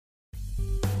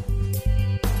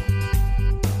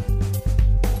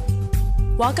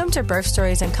Welcome to Birth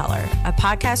Stories in Color, a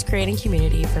podcast creating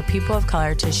community for people of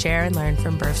color to share and learn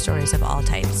from birth stories of all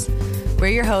types. We're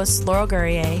your hosts, Laurel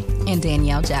Gourrier and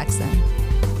Danielle Jackson.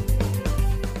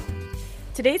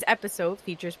 Today's episode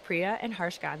features Priya and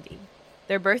Harsh Gandhi.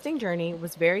 Their birthing journey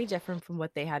was very different from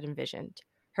what they had envisioned.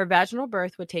 Her vaginal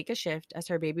birth would take a shift as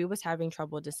her baby was having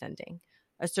trouble descending.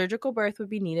 A surgical birth would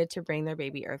be needed to bring their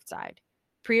baby earthside.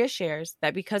 Priya shares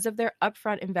that because of their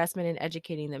upfront investment in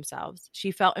educating themselves,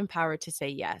 she felt empowered to say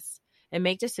yes and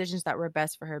make decisions that were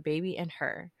best for her baby and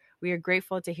her. We are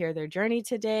grateful to hear their journey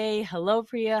today. Hello,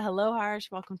 Priya. Hello,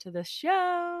 Harsh. Welcome to the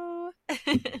show.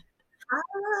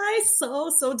 Hi,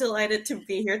 so delighted to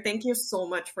be here. Thank you so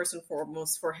much, first and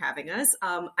foremost, for having us.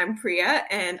 I'm Priya,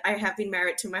 and I have been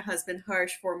married to my husband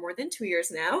Harsh for more than 2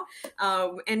 years now.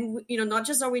 And not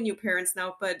just are we new parents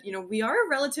now, but we are a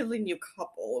relatively new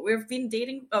couple. We've been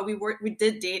dating. We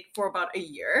did date for about a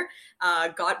year.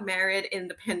 Got married in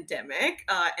the pandemic,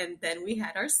 and then we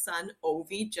had our son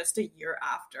Ovi just a year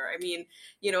after. I mean,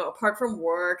 apart from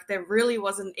work, there really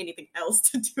wasn't anything else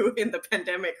to do in the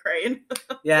pandemic, right?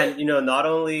 Yeah, and not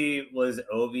only is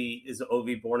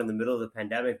Ovi born in the middle of the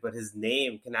pandemic, but his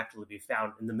name can actually be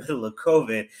found in the middle of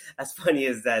COVID, as funny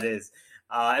as that is.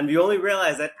 And we only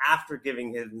realized that after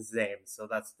giving him his name. So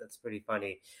that's pretty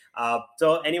funny.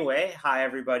 So anyway, hi,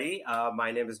 everybody. My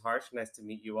name is Harsh. Nice to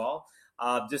meet you all.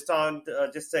 Just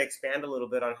to expand a little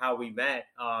bit on how we met.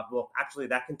 Well, actually,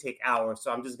 that can take hours.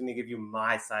 So I'm just going to give you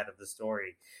my side of the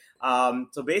story.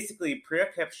 So basically, Priya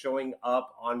kept showing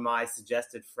up on my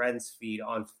suggested friends feed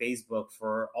on Facebook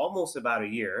for almost about a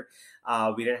year.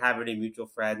 We didn't have any mutual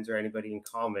friends or anybody in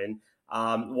common.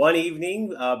 One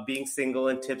evening, being single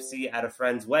and tipsy at a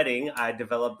friend's wedding, I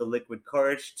developed the liquid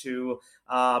courage to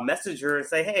message her and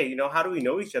say, "Hey, how do we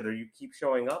know each other? You keep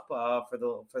showing up for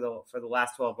the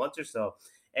last 12 months or so."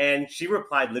 And she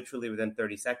replied literally within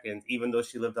 30 seconds, even though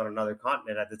she lived on another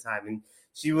continent at the time. And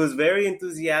she was very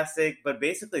enthusiastic, but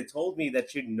basically told me that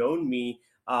she'd known me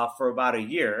for about a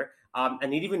year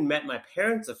and he'd even met my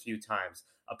parents a few times.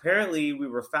 Apparently, we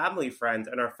were family friends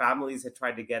and our families had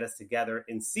tried to get us together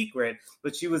in secret,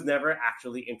 but she was never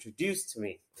actually introduced to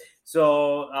me.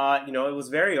 So, it was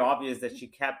very obvious that she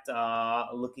kept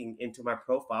looking into my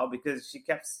profile because she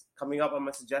kept coming up on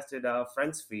my suggested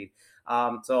friends feed.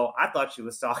 So I thought she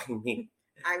was stalking me.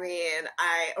 I mean,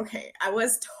 I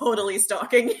was totally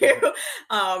stalking you.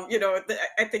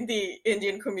 I think the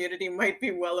Indian community might be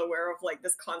well aware of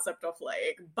this concept of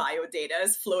biodata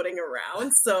is floating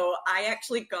around. So I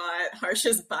actually got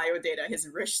Harsh's biodata, his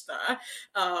Rishta,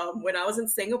 when I was in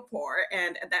Singapore.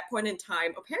 And at that point in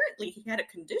time, apparently he had a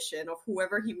condition of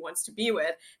whoever he wants to be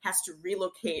with has to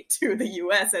relocate to the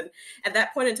US. And at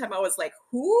that point in time, I was like,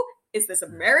 who is this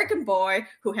American boy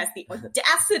who has the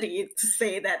audacity to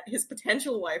say that his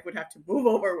potential wife would have to move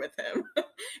over with him?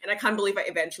 And I can't believe I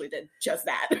eventually did just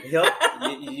that. Yep,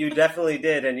 you definitely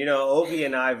did. And, Ovi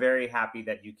and I very happy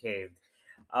that you caved.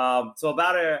 So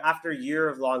after a year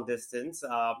of long distance,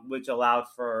 which allowed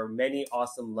for many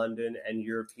awesome London and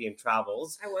European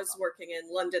travels. I was working in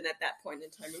London at that point in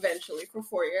time, eventually for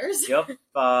 4 years. Yep.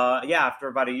 After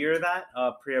about a year of that,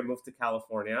 Priya moved to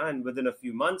California, and within a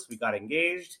few months, we got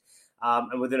engaged.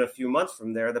 And within a few months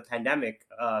from there, the pandemic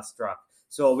struck.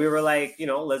 So we were like,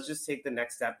 let's just take the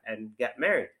next step and get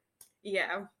married.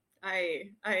 Yeah,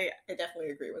 I definitely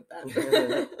agree with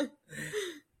that.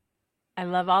 I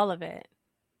love all of it.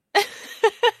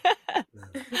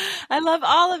 I love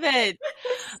all of it.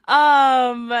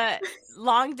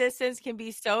 Long distance can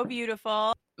be so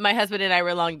beautiful. My husband and I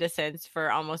were long distance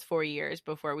for almost 4 years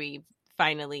before we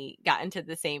finally got into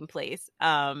the same place.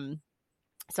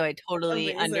 So I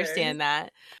totally understand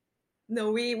that.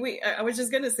 No, I was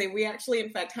just going to say, we actually, in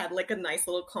fact, had a nice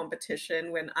little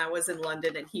competition when I was in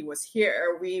London and he was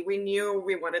here. We knew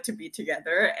we wanted to be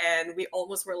together and we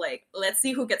almost were like, let's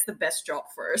see who gets the best job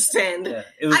first. And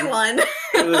I won.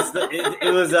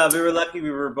 We were lucky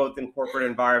we were both in corporate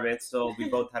environments. So we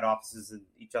both had offices in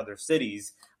each other's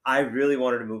cities. I really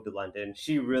wanted to move to London.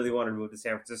 She really wanted to move to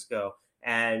San Francisco.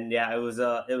 And yeah, it was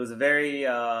a very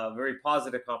very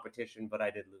positive competition, but I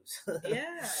did lose.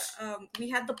 Yeah, we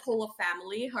had the pull of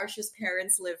family. Harsh's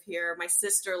parents live here. My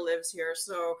sister lives here,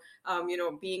 so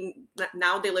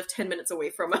now they live 10 minutes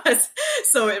away from us.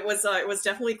 So it was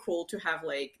definitely cool to have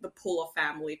the pull of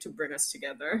family to bring us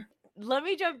together. Let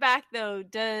me jump back though.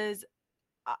 Does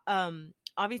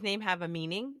Avi's name have a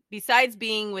meaning besides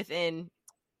being within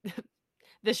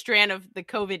the strand of the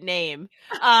COVID name?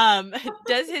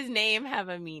 Does his name have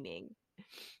a meaning?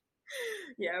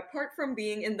 Yeah, apart from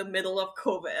being in the middle of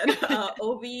COVID,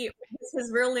 Ovi,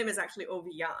 his real name is actually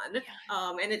Ovian,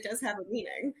 and it does have a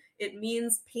meaning. It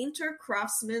means painter,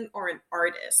 craftsman, or an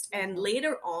artist. And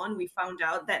later on, we found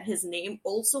out that his name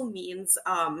also means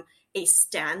a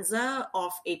stanza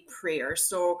of a prayer.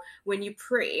 So when you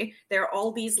pray, there are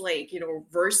all these like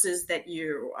verses that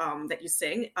you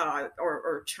sing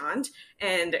or chant,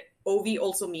 and Ovi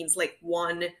also means like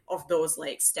one of those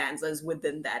like stanzas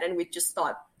within that. And we just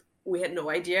thought we had no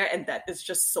idea, and that is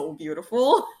just so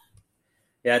beautiful.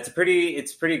 Yeah, it's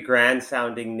pretty grand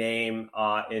sounding name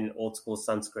in old school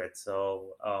Sanskrit.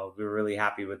 So we're really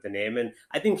happy with the name, and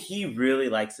I think he really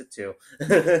likes it too.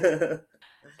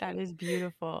 That is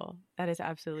beautiful. That is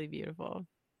absolutely beautiful.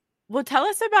 Well, tell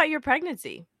us about your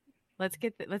pregnancy. Let's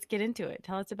get into it.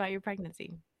 Tell us about your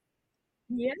pregnancy.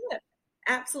 Yeah,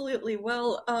 absolutely.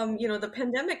 Well, the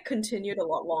pandemic continued a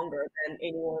lot longer than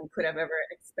anyone could have ever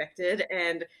expected,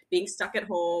 and being stuck at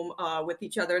home with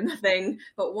each other, nothing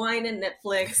but wine and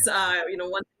Netflix,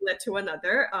 one thing led to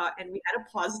another, and we had a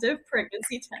positive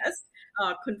pregnancy test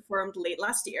confirmed late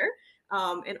last year.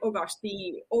 And oh gosh,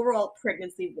 the overall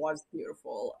pregnancy was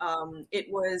beautiful. It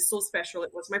was so special.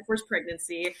 It was my first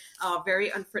pregnancy,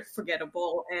 very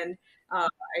unforgettable, and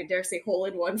I dare say hole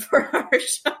in one for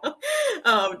Harsha.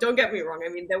 Don't get me wrong. I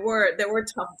mean, there were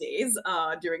tough days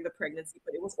during the pregnancy,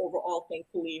 but it was overall,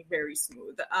 thankfully, very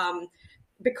smooth.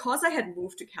 Because I had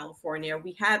moved to California,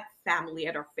 we had family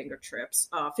at our fingertips.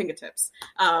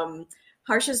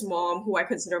 Harsha's mom, who I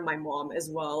consider my mom as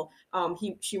well,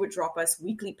 she would drop us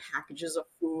weekly packages of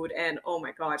food, and oh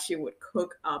my God, she would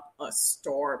cook up a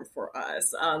storm for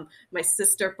us. My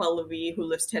sister Pallavi, who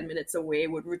lives 10 minutes away,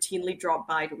 would routinely drop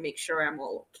by to make sure I'm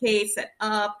all okay, set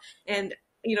up, and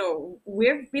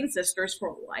we've been sisters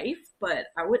for life, but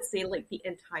I would say like the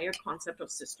entire concept of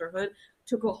sisterhood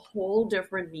took a whole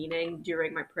different meaning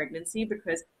during my pregnancy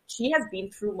because she has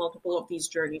been through multiple of these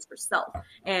journeys herself.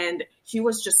 And she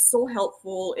was just so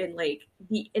helpful in like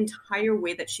the entire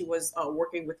way that she was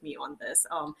working with me on this.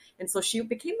 And so she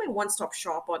became my one-stop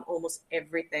shop on almost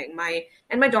everything.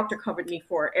 My doctor covered me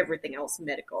for everything else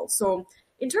medical. So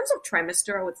in terms of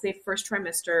trimester, I would say first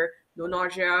trimester, no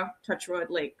nausea, touch wood,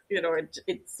 like,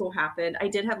 it so happened. I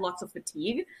did have lots of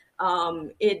fatigue.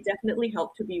 It definitely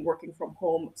helped to be working from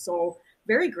home. So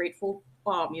very grateful,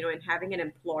 in having an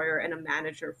employer and a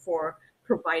manager for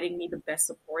providing me the best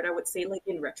support. I would say, like,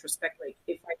 in retrospect, like,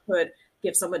 if I could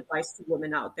give some advice to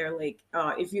women out there, like,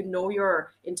 if you know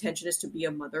your intention is to be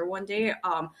a mother one day,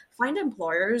 find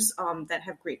employers that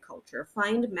have great culture,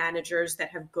 find managers that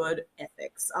have good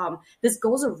ethics. This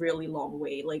goes a really long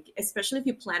way, like, especially if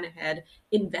you plan ahead,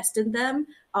 invest in them.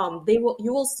 You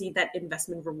will see that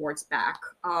investment rewards back.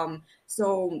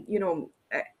 So,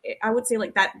 I would say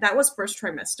like that was first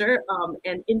trimester.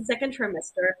 And in second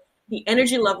trimester, the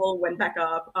energy level went back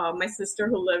up. My sister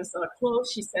who lives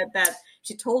close,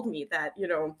 she told me that,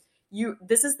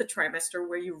 this is the trimester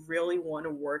where you really want to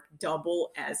work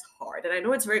double as hard. And I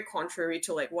know it's very contrary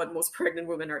to like what most pregnant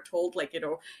women are told, like,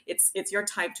 it's your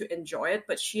time to enjoy it.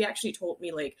 But she actually told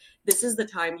me like, this is the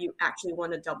time you actually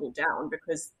want to double down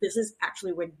because this is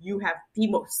actually when you have the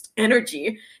most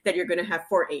energy that you're going to have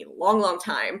for a long, long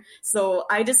time. So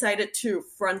I decided to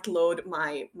front load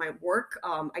my work.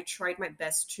 I tried my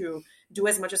best to do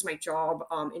as much as my job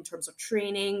in terms of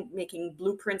training, making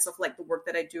blueprints of like the work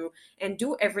that I do, and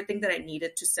do everything that I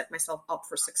needed to set myself up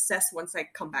for success once I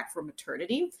come back from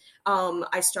maternity.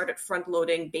 I started front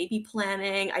loading baby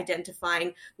planning,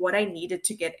 identifying what I needed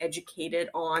to get educated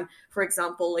on. For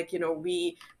example, like,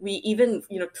 we even,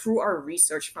 through our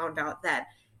research found out that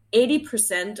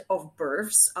 80% of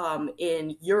births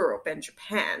in Europe and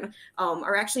Japan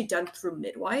are actually done through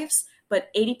midwives,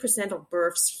 but 80% of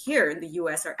births here in the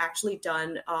US are actually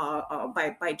done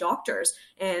by doctors.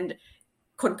 And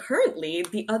concurrently,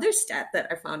 the other stat that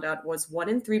I found out was 1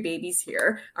 in 3 babies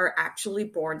here are actually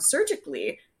born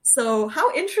surgically. So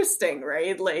how interesting,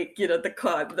 right? Like,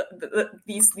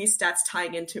 these stats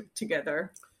tying into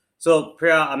together. So,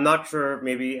 Priya, I'm not sure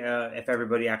maybe if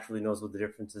everybody actually knows what the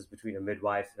difference is between a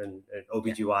midwife and an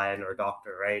OBGYN or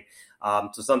doctor, right?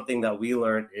 So something that we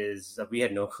learned is that we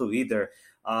had no clue either.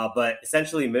 But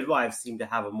essentially, midwives seem to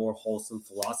have a more wholesome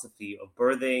philosophy of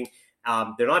birthing.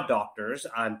 They're not doctors,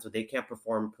 so they can't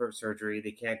perform surgery.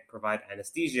 They can't provide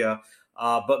anesthesia.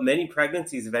 But many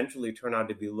pregnancies eventually turn out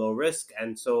to be low risk.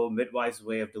 And so midwives'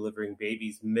 way of delivering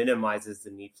babies minimizes the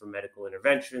need for medical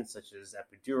intervention, such as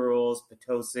epidurals,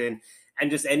 Pitocin, and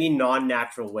just any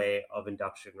non-natural way of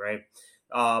induction, right?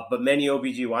 But many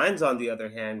OBGYNs, on the other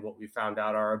hand, what we found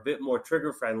out are a bit more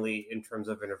trigger friendly in terms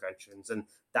of interventions. And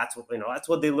that's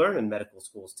what they learn in medical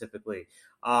schools typically.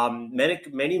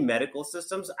 Many medical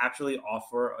systems actually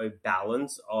offer a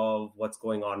balance of what's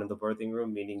going on in the birthing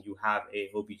room, meaning you have a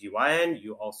OBGYN,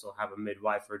 you also have a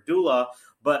midwife or doula,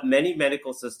 but many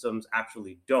medical systems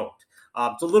actually don't.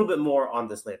 So a little bit more on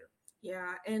this later.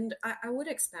 Yeah, and I would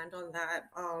expand on that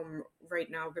right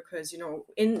now because,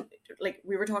 in like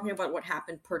we were talking about what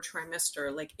happened per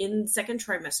trimester, like in second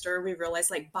trimester, we realized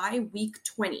like by week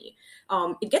 20,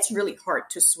 it gets really hard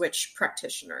to switch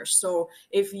practitioners. So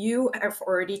if you have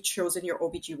already chosen your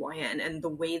OBGYN and the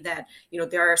way that,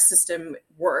 their system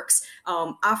works,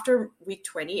 after week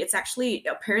 20, it's actually,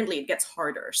 apparently it gets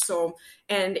harder. So,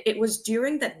 and it was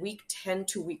during that week 10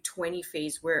 to week 20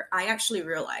 phase where I actually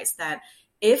realized that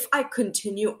if I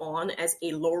continue on as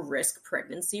a low risk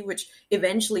pregnancy, which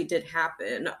eventually did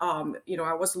happen,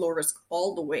 I was low risk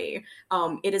all the way.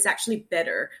 It is actually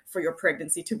better for your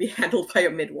pregnancy to be handled by a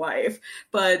midwife.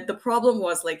 But the problem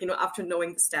was after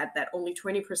knowing the stat that only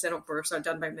 20% of births are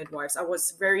done by midwives, I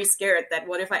was very scared that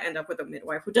what if I end up with a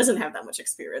midwife who doesn't have that much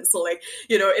experience? So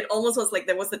it almost was like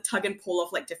there was the tug and pull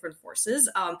of different forces.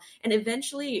 And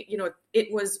eventually,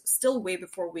 it was still way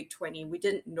before week 20. We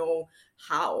didn't know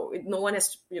how. No one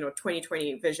has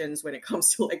 2020 visions when it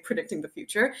comes to predicting the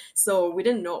future, so we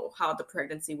didn't know how the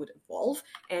pregnancy would evolve,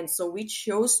 and so we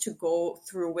chose to go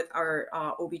through with our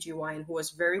OBGYN, who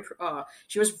was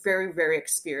she was very, very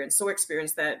experienced, so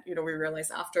experienced that we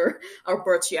realized after our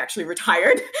birth she actually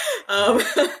retired.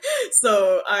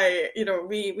 So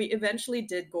we eventually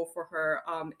did go for her,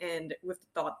 and with the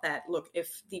thought that, look,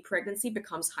 if the pregnancy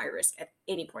becomes high risk at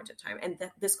any point in time, and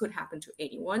that this could happen to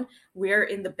anyone, we're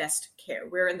in the best care,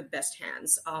 we're in the best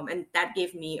hands, and that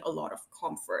gave me a lot of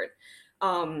comfort.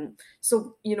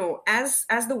 So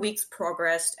as the weeks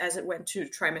progressed, as it went to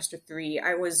trimester 3,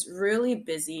 I was really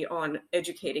busy on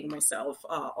educating myself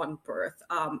on birth.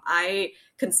 I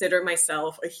consider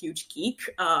myself a huge geek,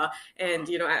 and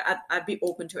I'd be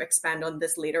open to expand on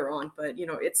this later on. But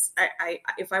it's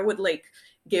if I would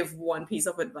give one piece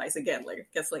of advice, again, I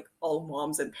guess all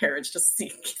moms and parents just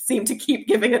seem to keep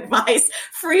giving advice,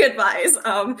 free advice.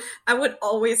 I would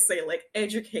always say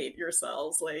educate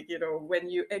yourselves. When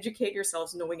you educate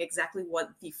yourselves, knowing exactly what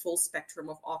the full spectrum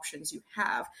of options you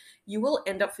have, you will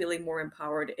end up feeling more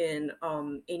empowered in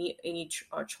any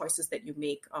choices that you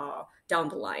make down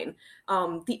the line.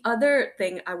 The other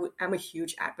thing I'm a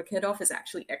huge advocate of is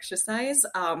actually exercise.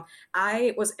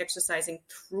 I was exercising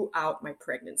throughout my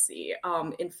pregnancy.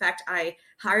 In fact, I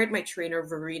hired my trainer,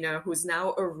 Verena, who's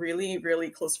now a really, really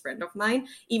close friend of mine,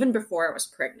 even before I was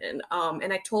pregnant.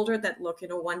 And I told her that, look,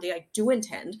 one day I do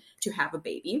intend to have a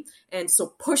baby. And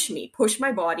so push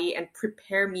my body and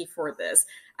prepare me for this.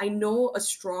 I know a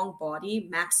strong body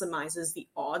maximizes the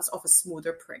odds of a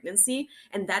smoother pregnancy.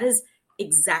 And that is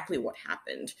exactly what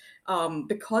happened.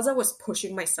 Because I was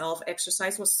pushing myself,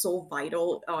 exercise was so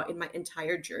vital in my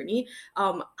entire journey.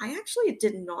 I actually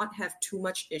did not have too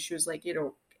much issues.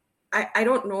 I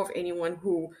don't know of anyone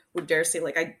who would dare say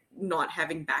I not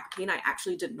having back pain. I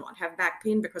actually did not have back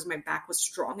pain because my back was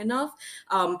strong enough.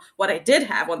 What I did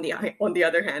have on the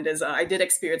other hand is I did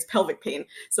experience pelvic pain.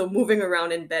 So moving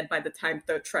around in bed by the time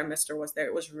the trimester was there,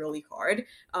 it was really hard.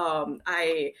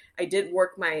 I did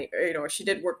work she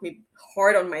did work me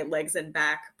hard on my legs and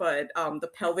back, but the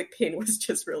pelvic pain was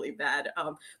just really bad.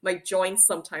 My joints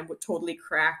sometimes would totally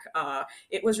crack.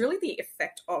 It was really the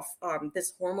effect of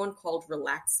this hormone called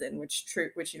relaxin, which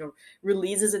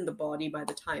releases in the body by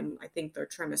the time I think the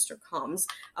trimester comes.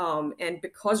 And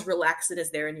because relaxin is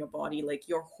there in your body,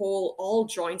 all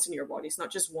joints in your body, it's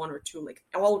not just one or two,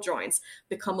 all joints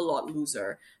become a lot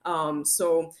looser.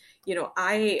 So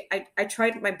I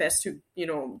tried my best to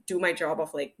do my job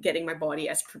of getting my body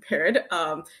as prepared.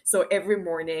 So every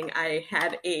morning I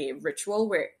had a ritual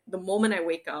where the moment I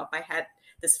wake up, I had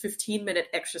this 15-minute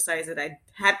exercise that I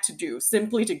had to do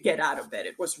simply to get out of bed.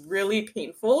 It was really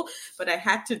painful, but I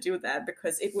had to do that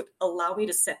because it would allow me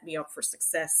to set me up for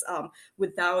success for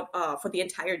the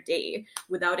entire day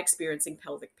without experiencing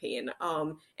pelvic pain.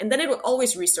 And then it would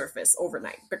always resurface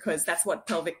overnight because that's what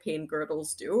pelvic pain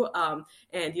girdles do.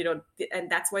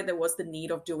 And that's why there was the need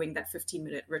of doing that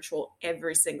 15-minute ritual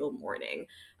every single morning.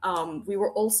 We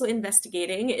were also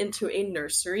investigating into a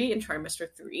nursery in trimester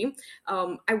 3.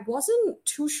 I wasn't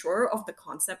too sure of the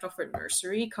concept of a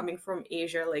nursery coming from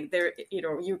Asia.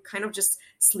 You kind of just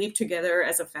sleep together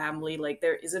as a family.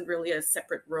 There isn't really a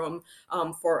separate room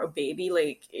for a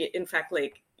baby. In fact,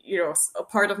 a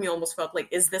part of me almost felt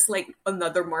is this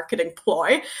another marketing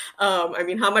ploy?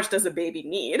 How much does a baby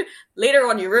need? Later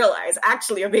on, you realize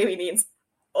actually a baby needs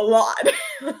a lot.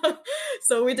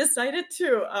 So we decided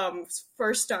to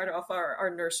first start off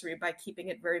our nursery by keeping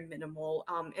it very minimal,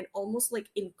 and almost like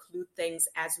include things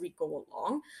as we go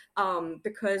along,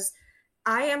 because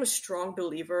I am a strong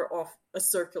believer of a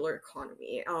circular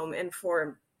economy. And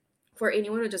for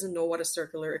anyone who doesn't know what a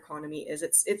circular economy is,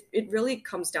 it really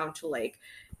comes down to like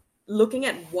looking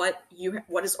at what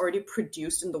is already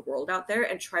produced in the world out there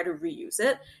and try to reuse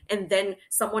it, and then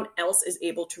someone else is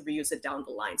able to reuse it down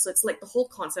the line. So it's like the whole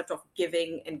concept of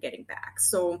giving and getting back.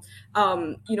 So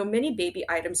many baby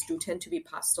items do tend to be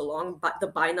passed along, but the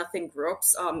Buy Nothing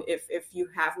groups, if you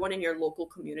have one in your local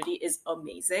community, is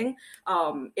amazing.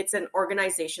 It's an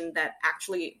organization that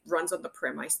actually runs on the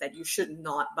premise that you should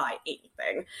not buy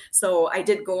anything. So I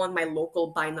did go on my local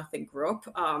Buy Nothing group,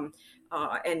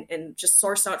 and just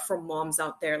source out from moms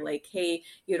out there, like, hey,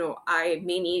 I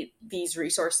may need these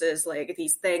resources, like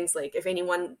these things, like if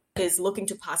anyone is looking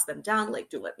to pass them down, like,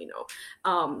 do let me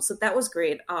know. So that was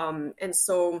great. And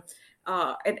so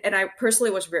and I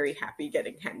personally was very happy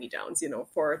getting hand-me-downs,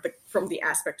 from the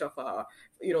aspect of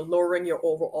lowering your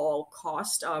overall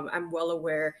cost. I'm well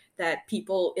aware that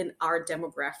people in our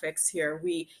demographics here,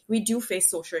 we do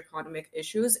face socioeconomic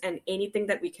issues, and anything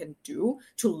that we can do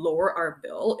to lower our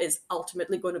bill is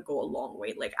ultimately going to go a long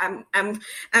way. Like I'm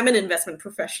an investment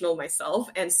professional myself,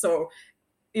 and so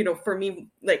for me,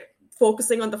 like,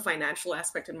 focusing on the financial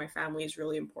aspect in my family is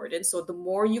really important. So the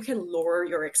more you can lower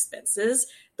your expenses,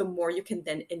 the more you can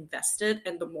then invest it,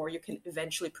 and the more you can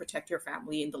eventually protect your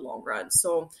family in the long run.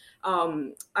 So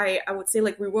I would say,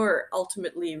 like, we were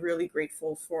ultimately really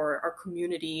grateful for our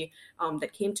community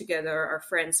that came together, our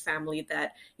friends, family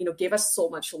that, gave us so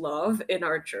much love in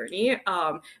our journey.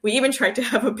 We even tried to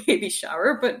have a baby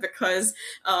shower, but because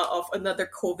of another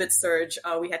COVID surge,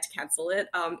 we had to cancel it.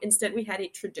 Instead, we had a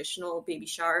traditional baby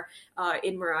shower.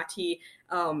 In Marathi,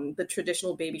 the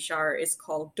traditional baby shower is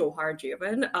called Dohar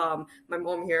Jeevan. My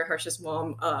mom here, Harsha's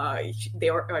mom,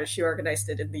 she organized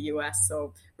it in the U.S.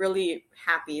 So really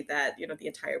happy that the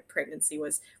entire pregnancy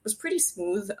was pretty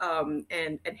smooth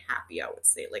and happy. I would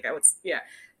say,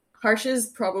 Harsha's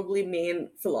probably main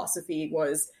philosophy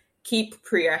was keep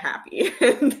Priya happy.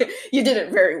 You did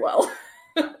it very well.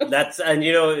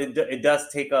 It does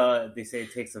take they say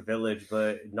it takes a village,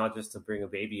 but not just to bring a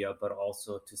baby up, but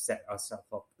also to set us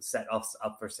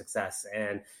up for success.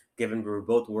 And given we're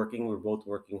both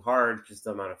working hard, just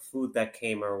the amount of food that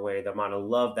came our way, the amount of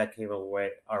love that came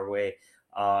our way,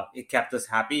 it kept us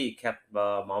happy, it kept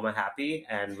Mama happy,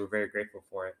 and we're very grateful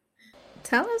for it.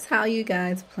 Tell us how you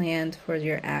guys planned for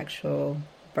your actual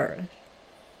birth.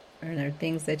 Are there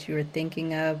things that you were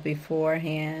thinking of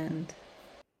beforehand?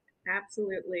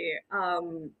 Absolutely.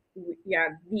 The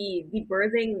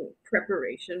birthing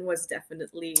preparation was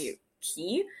definitely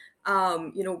key.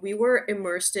 We were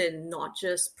immersed in not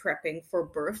just prepping for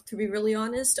birth, to be really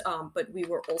honest, but we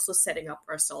were also setting up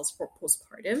ourselves for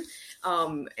postpartum.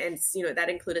 And that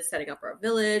included setting up our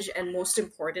village, and most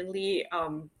importantly,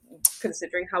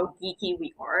 considering how geeky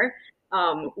we are,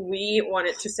 we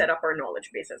wanted to set up our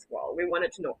knowledge base as well. We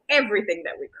wanted to know everything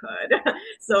that we could.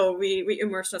 So we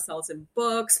immersed ourselves in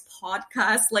books,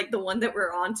 podcasts, like the one that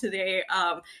we're on today,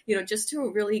 just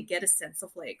to really get a sense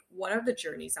of, like, what are the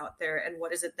journeys out there and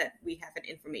what is it that we have an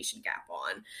information gap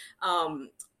on.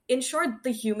 In short,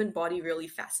 the human body really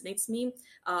fascinates me.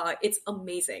 It's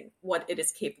amazing what it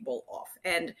is capable of.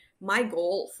 And my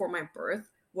goal for my birth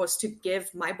was to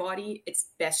give my body its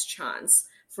best chance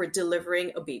for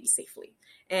delivering a baby safely.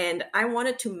 And I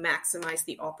wanted to maximize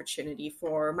the opportunity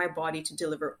for my body to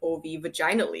deliver OV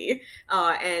vaginally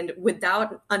and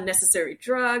without unnecessary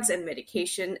drugs and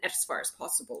medication as far as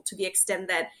possible, to the extent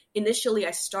that initially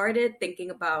I started thinking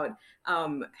about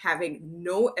having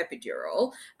no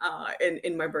epidural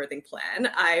in my birthing plan.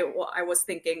 I was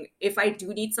thinking, if I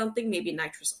do need something, maybe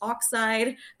nitrous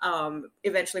oxide.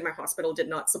 Eventually, my hospital did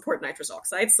not support nitrous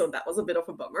oxide, so that was a bit of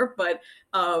a bummer. But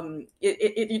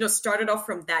it started off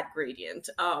from that gradient.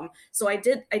 So I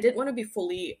did want to be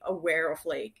fully aware of,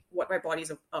 like, what my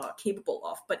body's capable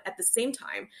of, but at the same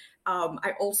time,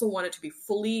 I also wanted to be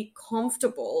fully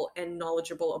comfortable and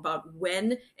knowledgeable about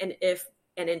when and if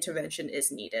an intervention is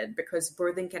needed, because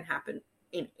birthing can happen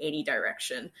in any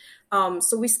direction.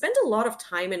 So we spent a lot of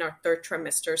time in our third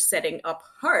trimester setting up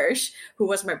Harsh, who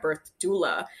was my birth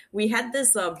doula. We had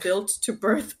this built to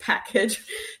birth package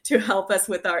to help us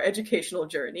with our educational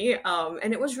journey.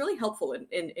 And it was really helpful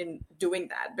in doing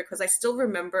that, because I still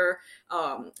remember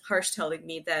Harsh telling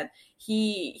me that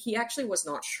he actually was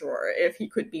not sure if he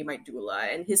could be my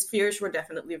doula, and his fears were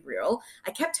definitely real.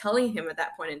 I kept telling him at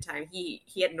that point in time he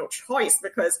had no choice,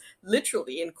 because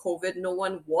literally in COVID, no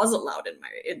one was allowed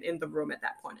in the room at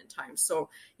that point in time. times. So,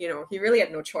 he really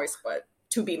had no choice but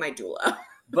to be my doula.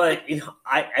 But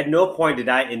I at no point did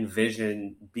I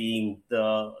envision being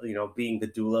the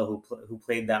doula who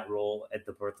played that role at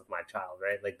the birth of my child,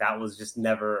 right? Like that was just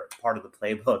never part of the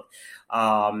playbook.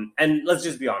 And let's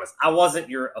just be honest, I wasn't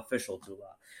your official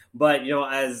doula. But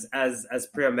as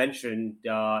Priya mentioned,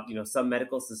 some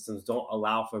medical systems don't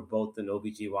allow for both an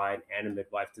OBGYN and a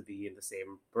midwife to be in the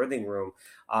same birthing room,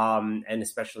 and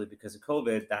especially because of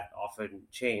COVID, that often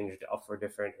changed for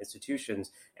different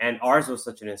institutions. And ours was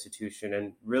such an institution,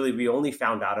 and really we only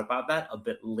found out about that a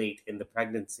bit late in the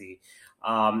pregnancy.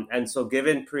 And so,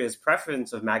 given Priya's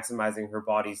preference of maximizing her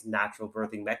body's natural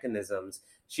birthing mechanisms,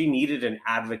 she needed an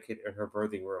advocate in her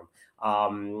birthing room.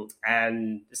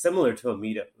 And similar to a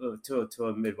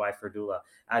midwife or doula.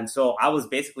 And so I was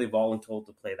basically voluntold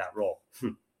to play that role.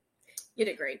 You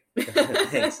did great.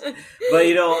 Thanks. But,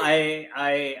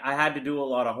 I had to do a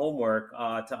lot of homework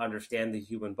to understand the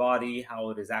human body, how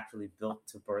it is actually built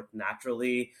to birth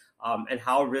naturally, and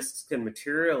how risks can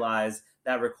materialize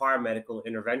that require medical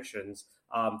interventions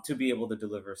to be able to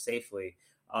deliver safely.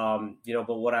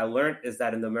 But what I learned is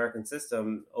that in the American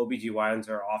system, OBGYNs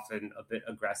are often a bit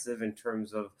aggressive in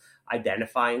terms of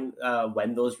identifying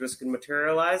when those risks can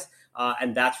materialize.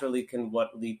 And that's really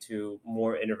what lead to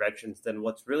more interventions than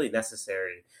what's really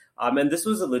necessary. And this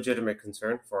was a legitimate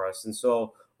concern for us. And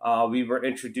so we were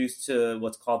introduced to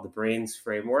what's called the BRAINS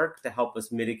framework to help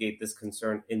us mitigate this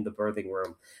concern in the birthing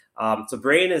room. So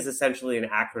BRAIN is essentially an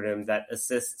acronym that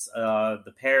assists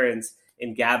the parents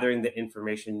in gathering the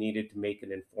information needed to make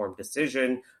an informed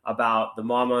decision about the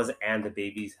mama's and the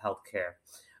baby's health care.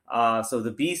 So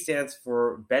the B stands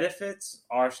for benefits,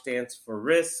 R stands for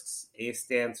risks, A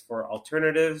stands for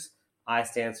alternatives, I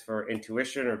stands for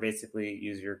intuition, or basically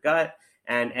use your gut,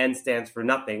 and N stands for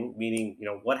nothing, meaning,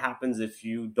 what happens if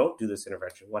you don't do this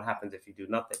intervention? What happens if you do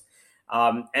nothing?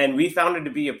 And we found it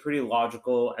to be a pretty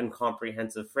logical and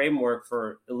comprehensive framework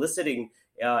for eliciting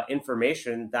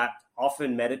information that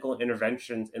often medical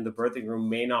interventions in the birthing room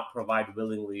may not provide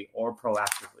willingly or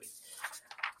proactively.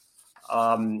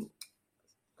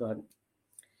 Go ahead.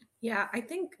 Yeah, I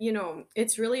think,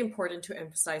 it's really important to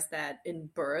emphasize that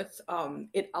in birth,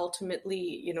 it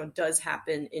ultimately, does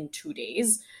happen in 2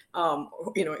 days,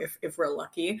 if we're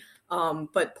lucky.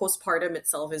 But postpartum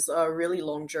itself is a really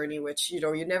long journey, which,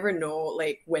 you never know,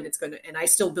 like, when it's going to, and I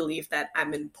still believe that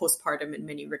I'm in postpartum in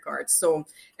many regards. So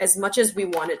as much as we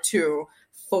wanted to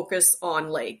focus on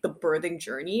like the birthing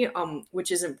journey,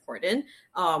 which is important,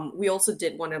 we also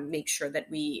did want to make sure that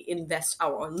we invest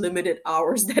our limited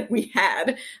hours that we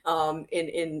had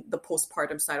in the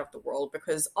postpartum side of the world,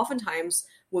 because oftentimes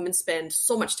women spend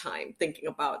so much time thinking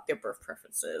about their birth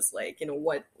preferences, like,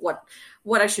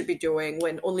 what I should be doing,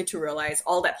 when only to realize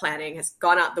all that planning has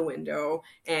gone out the window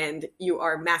and you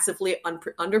are massively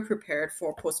underprepared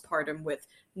for postpartum with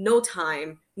no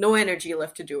time, no energy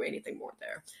left to do anything more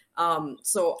there.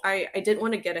 So I did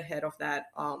want to get ahead of that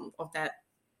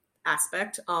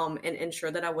aspect and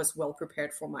ensure that I was well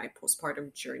prepared for my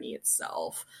postpartum journey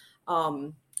itself.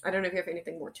 I don't know if you have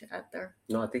anything more to add there.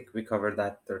 No, I think we covered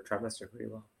that third trimester pretty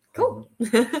well. Cool.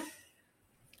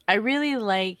 I really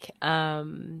like,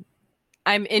 I'm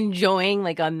enjoying,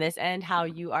 like, on this end, how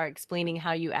you are explaining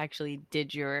how you actually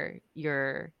did your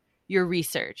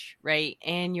research, right?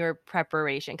 And your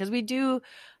preparation. Because we do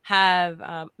have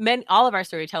all of our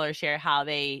storytellers share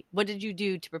what did you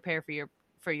do to prepare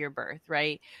for your birth,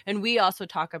 right? And we also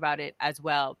talk about it as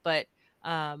well. But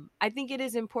I think it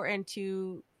is important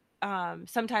to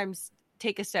sometimes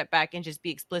take a step back and just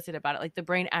be explicit about it. Like the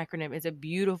BRAIN acronym is a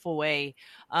beautiful way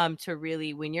to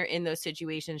really, when you're in those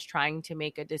situations trying to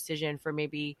make a decision for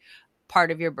maybe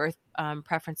part of your birth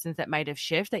preferences that might have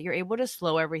shifted, that you're able to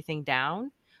slow everything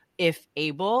down. If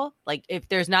able, like if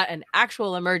there's not an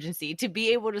actual emergency, to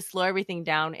be able to slow everything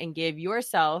down and give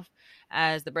yourself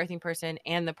as the birthing person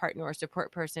and the partner or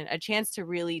support person a chance to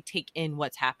really take in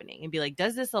what's happening and be like,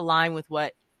 does this align with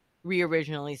what we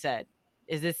originally said?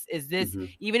 Is this mm-hmm.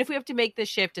 Even if we have to make this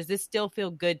shift, does this still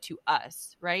feel good to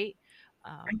us? Right.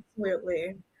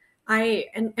 Absolutely.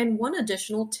 And one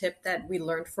additional tip that we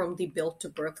learned from the Built to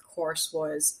Birth course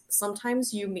was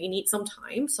sometimes you may need some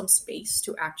time, some space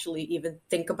to actually even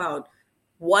think about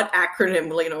what acronym,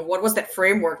 what was that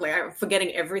framework? Like, I'm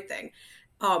forgetting everything.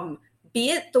 Be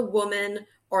it the woman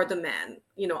or the man,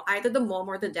 either the mom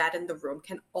or the dad in the room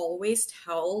can always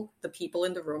tell the people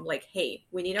in the room, like, hey,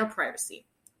 we need our privacy.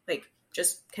 Like,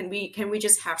 just can we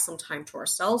just have some time to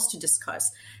ourselves to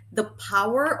discuss? The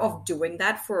power of doing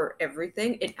that for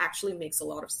everything, it actually makes a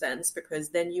lot of sense, because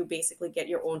then you basically get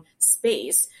your own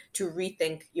space to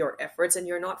rethink your efforts, and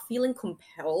you're not feeling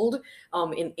compelled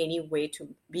in any way to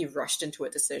be rushed into a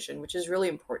decision, which is really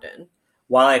important.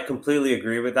 While I completely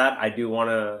agree with that, I want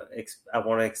to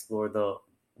explore the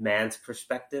man's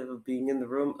perspective of being in the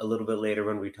room a little bit later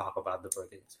when we talk about the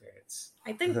birthing experience.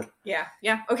 I think, yeah,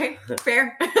 okay,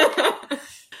 fair.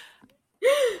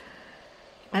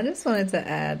 I just wanted to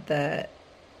add that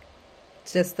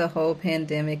just the whole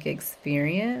pandemic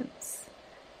experience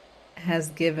has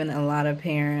given a lot of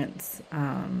parents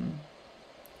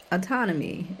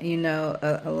autonomy,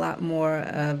 a lot more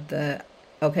of the,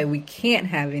 okay, we can't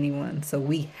have anyone, so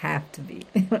we have to be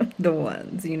the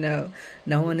ones,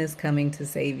 no one is coming to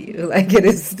save you. Like, it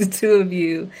is the two of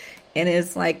you. And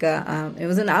it's like it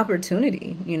was an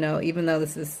opportunity, even though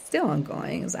this is still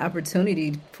ongoing, it's an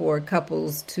opportunity for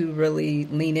couples to really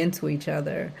lean into each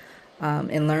other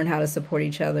and learn how to support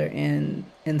each other. And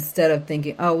instead of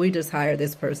thinking, oh, we just hired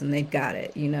this person, they've got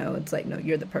it, it's like, no,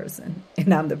 you're the person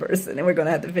and I'm the person. And we're going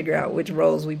to have to figure out which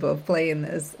roles we both play in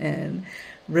this and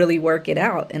really work it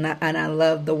out. And I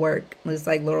love the work. Just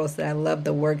like Laurel said, I love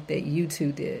the work that you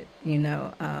two did.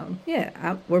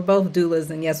 We're both doulas,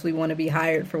 and yes, we want to be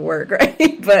hired for work,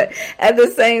 right? But at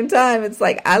the same time, it's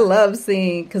like I love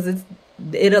seeing, because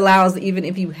it allows, even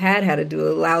if you had a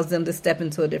doula, it allows them to step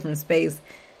into a different space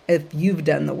if you've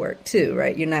done the work too,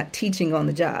 right? You're not teaching on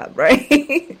the job,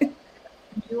 right?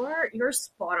 You're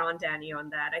spot on, Danny,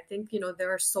 on that. I think,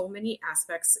 there are so many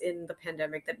aspects in the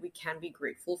pandemic that we can be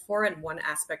grateful for. And one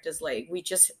aspect is like, we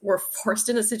just were forced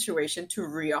in a situation to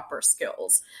re-up our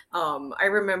skills. I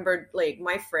remembered like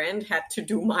my friend had to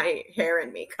do my hair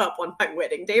and makeup on my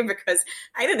wedding day because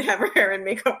I didn't have a hair and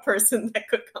makeup person that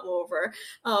could come over.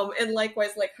 And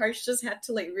likewise, like Harsh just had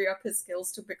to like re-up his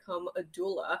skills to become a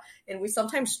doula. And we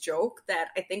sometimes joke that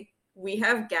I think we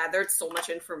have gathered so much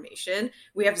information.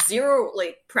 We have zero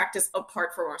like practice apart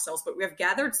from ourselves, but we have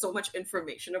gathered so much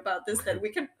information about this that we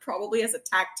can probably as a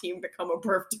tag team become a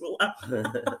birth doula.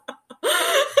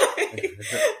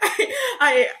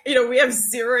 We have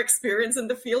zero experience in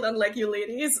the field, unlike you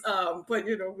ladies. But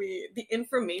the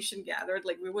information gathered,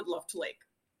 like we would love to like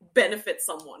benefit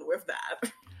someone with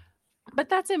that. But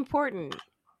that's important.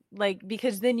 Like,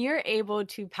 because then you're able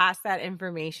to pass that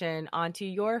information onto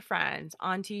your friends,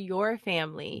 onto your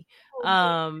family,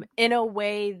 in a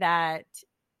way that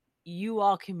you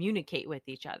all communicate with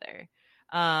each other.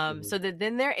 So that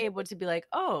then they're able to be like,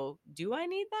 oh, do I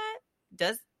need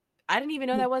that? I didn't even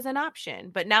know that was an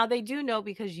option, but now they do know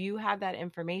because you have that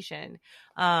information.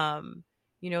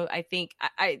 I think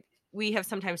we have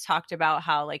sometimes talked about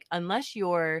how, like, unless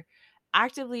you're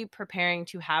actively preparing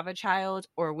to have a child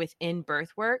or within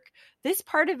birth work, this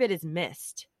part of it is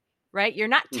missed, right? You're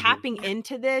not tapping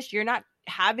into this. You're not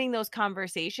having those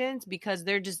conversations because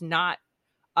they're just not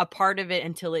a part of it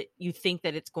until you think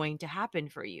that it's going to happen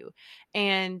for you.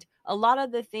 And a lot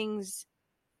of the things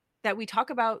that we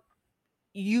talk about,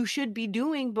 you should be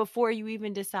doing before you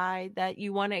even decide that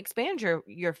you want to expand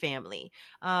your family.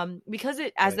 Because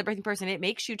as the birthing person, it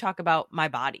makes you talk about my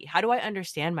body. How do I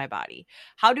understand my body?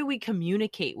 How do we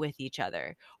communicate with each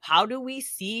other? How do we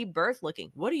see birth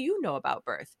looking? What do you know about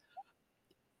birth?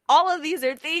 All of these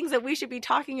are things that we should be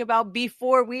talking about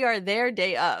before we are there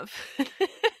day of.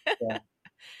 Yeah.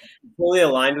 Fully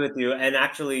aligned with you. And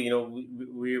actually,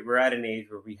 we're at an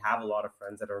age where we have a lot of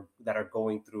friends that are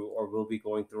going through or will be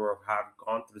going through or have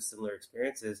gone through similar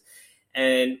experiences.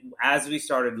 And as we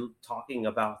started talking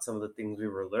about some of the things we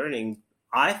were learning,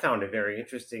 I found it very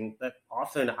interesting that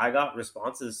often I got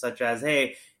responses such as,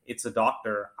 hey, it's a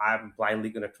doctor. I'm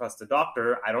blindly going to trust the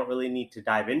doctor. I don't really need to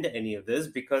dive into any of this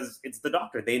because it's the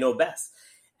doctor. They know best.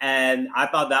 And I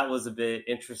thought that was a bit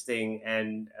interesting.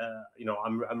 And,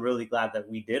 I'm really glad that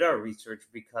we did our research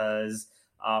because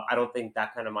I don't think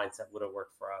that kind of mindset would have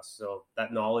worked for us. So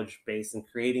that knowledge base and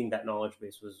creating that knowledge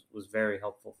base was very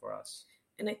helpful for us.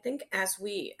 And I think as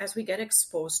we get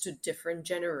exposed to different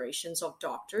generations of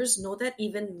doctors, know that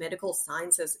even medical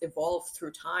science has evolved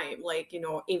through time. Like,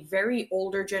 a very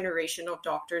older generation of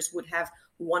doctors would have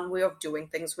one way of doing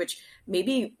things, which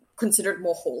maybe considered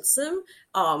more wholesome.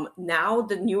 Now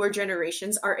the newer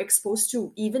generations are exposed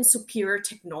to even superior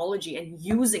technology and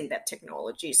using that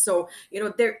technology. So,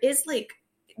 there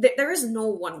is no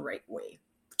one right way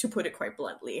to put it quite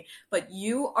bluntly. But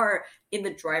you are in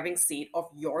the driving seat of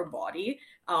your body.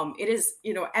 It is,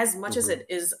 as much as it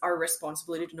is our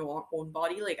responsibility to know our own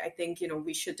body, like I think,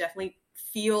 we should definitely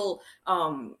feel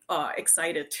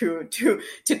excited to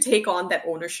take on that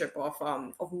ownership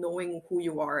of knowing who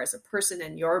you are as a person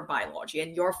and your biology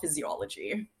and your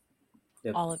physiology.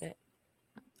 Yep. All of it.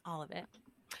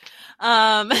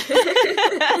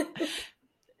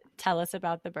 Tell us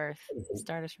about the birth.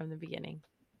 Start us from the beginning.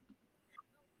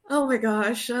 Oh my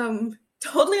gosh.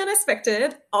 Totally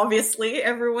unexpected. Obviously,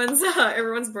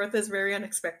 everyone's birth is very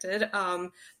unexpected.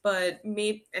 But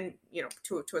maybe, and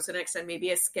to a certain extent,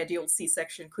 maybe a scheduled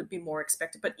C-section could be more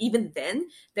expected. But even then,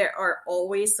 there are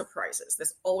always surprises.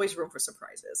 There's always room for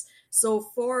surprises.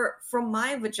 So from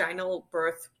my vaginal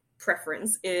birth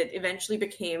preference, it eventually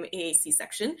became a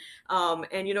C-section. And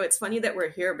it's funny that we're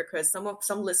here because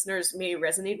some listeners may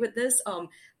resonate with this.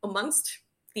 Amongst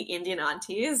the Indian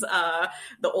aunties,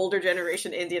 the older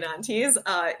generation Indian aunties,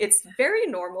 it's very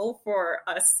normal for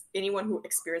anyone who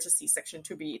experienced a C-section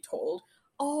to be told,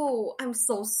 "Oh, I'm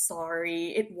so sorry,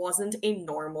 it wasn't a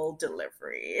normal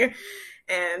delivery."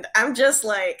 And I'm just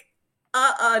like,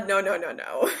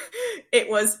 no. It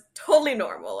was totally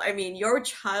normal. I mean, your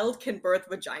child can birth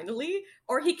vaginally,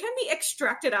 or he can be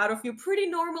extracted out of you pretty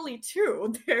normally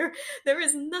too. There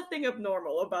is nothing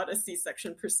abnormal about a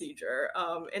C-section procedure.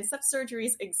 And such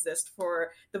surgeries exist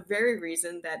for the very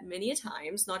reason that many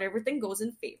times not everything goes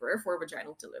in favor for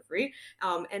vaginal delivery.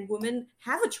 And women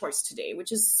have a choice today,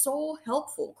 which is so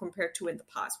helpful compared to in the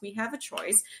past. We have a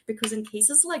choice because in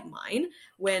cases like mine,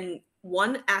 when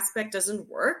one aspect doesn't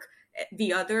work,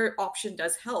 the other option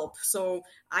does help. So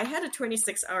I had a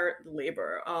 26-hour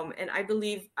labor, and I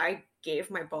believe I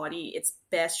gave my body its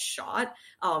best shot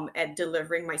at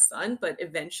delivering my son, but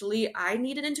eventually I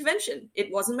needed intervention.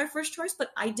 It wasn't my first choice,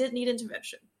 but I did need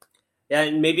intervention. Yeah,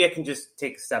 and maybe I can just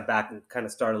take a step back and kind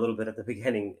of start a little bit at the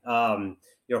beginning.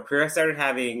 Priya started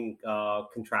having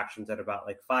contractions at about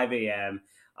like 5 a.m.,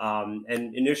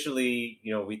 and initially,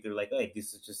 we were like, hey,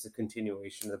 this is just a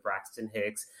continuation of the Braxton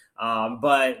Hicks.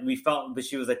 But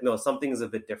she was like, no, something is a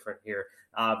bit different here.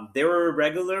 They were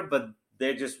irregular, but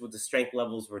the strength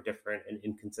levels were different and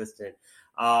inconsistent.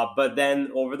 But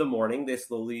then over the morning, they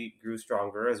slowly grew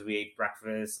stronger as we ate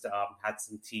breakfast, had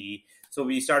some tea. So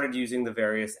we started using the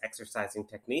various exercising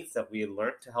techniques that we had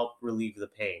learned to help relieve the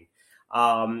pain.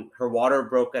 Her water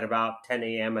broke at about 10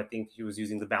 a.m. I think she was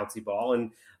using the bouncy ball.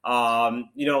 And,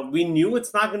 we knew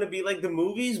it's not going to be like the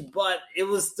movies, but it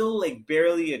was still like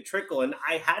barely a trickle. And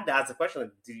I had to ask the question,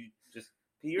 like, did you just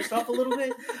pee yourself a little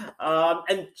bit?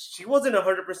 And she wasn't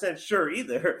 100% sure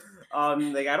either. I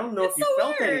don't know if you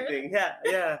felt anything. Yeah.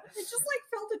 I just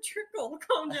felt a trickle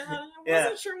come down. I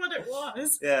wasn't sure what it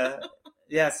was.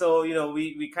 Yeah, so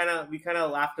we kind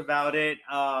of laughed about it,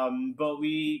 but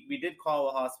we did call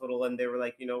the hospital and they were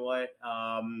like, you know what,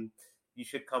 you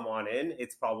should come on in.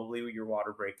 It's probably your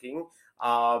water breaking.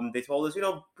 They told us,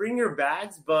 bring your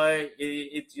bags, but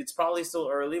it's probably still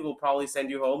early. We'll probably send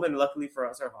you home. And luckily for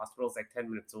us, our hospital is like 10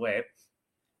 minutes away.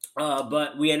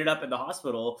 But we ended up at the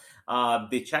hospital.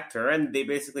 They checked her and they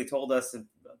basically told us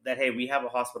that, hey, we have a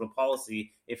hospital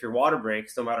policy. If your water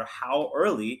breaks, no matter how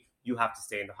early, you have to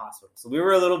stay in the hospital. So we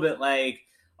were a little bit like,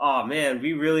 oh man,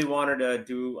 we really wanted to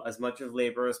do as much of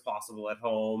labor as possible at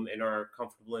home in our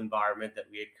comfortable environment that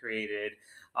we had created,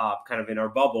 kind of in our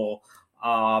bubble.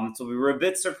 So we were a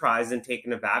bit surprised and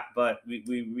taken aback, but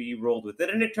we rolled with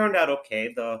it and it turned out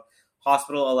okay. The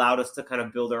hospital allowed us to kind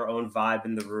of build our own vibe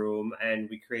in the room and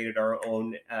we created our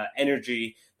own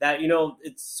energy that,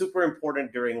 it's super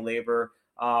important during labor.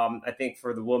 I think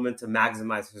for the woman to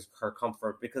maximize her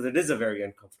comfort because it is a very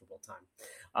uncomfortable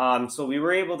time. So we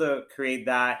were able to create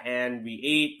that and we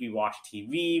ate, we watched TV,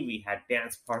 we had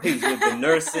dance parties with the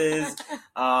nurses.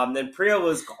 And Priya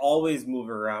was always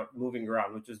moving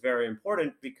around, which was very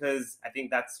important because I think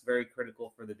that's very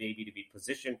critical for the baby to be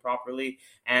positioned properly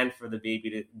and for the baby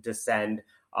to descend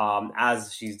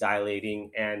as she's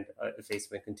dilating and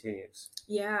effacement continues.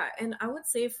 Yeah, and I would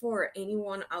say for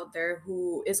anyone out there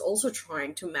who is also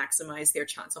trying to maximize their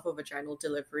chance of a vaginal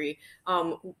delivery,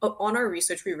 on our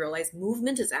research we realized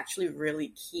movement is actually really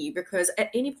key because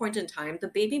at any point in time the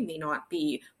baby may not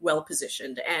be well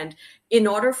positioned, and in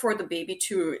order for the baby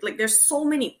to, there's so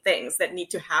many things that need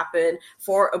to happen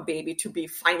for a baby to be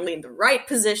finally in the right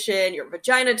position, your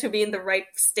vagina to be in the right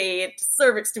state,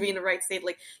 cervix to be in the right state.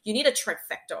 You need a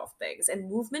trifecta of things, and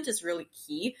movement is really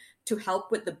key to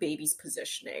help with the baby's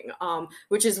positioning,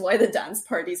 which is why the dance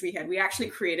parties we actually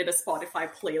created a Spotify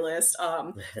playlist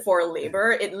for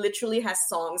labor. It literally has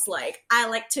songs like "I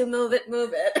Like to Move It,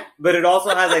 Move It," but it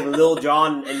also has like Lil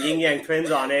Jon and Ying Yang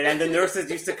Twins on it, and the nurses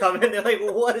used to come in. They're like,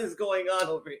 "What is going on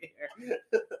over here?"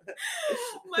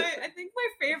 I think my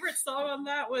favorite song on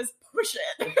that was "Push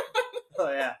It."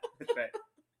 Oh yeah, that's right.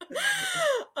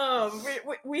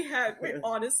 We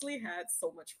honestly had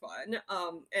so much fun.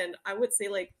 And I would say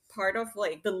like part of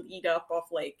like the lead up of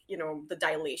like, you know, the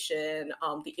dilation,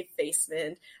 the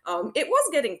effacement, it was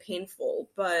getting painful,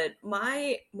 but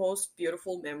my most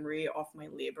beautiful memory of my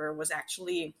labor was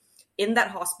actually in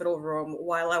that hospital room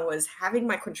while I was having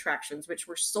my contractions, which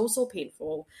were so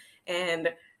painful,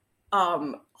 and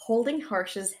holding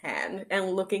Harsh's hand and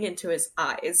looking into his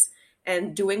eyes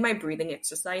and doing my breathing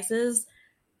exercises.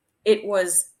 It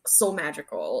was so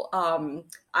magical.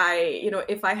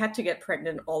 If I had to get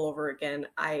pregnant all over again,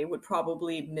 I would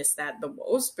probably miss that the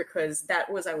most, because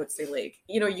that was, I would say, like,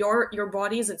 you know, your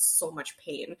body is in so much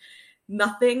pain.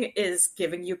 Nothing is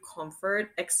giving you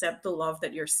comfort except the love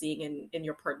that you're seeing in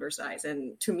your partner's eyes.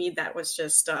 And to me, that was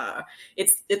just,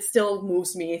 it still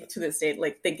moves me to this day,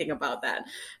 like thinking about that.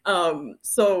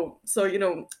 So, you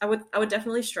know, I would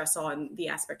definitely stress on the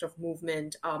aspect of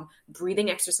movement, breathing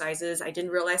exercises. I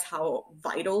didn't realize how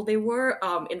vital they were.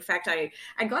 In fact, I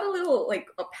got a little, like,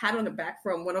 a pat on the back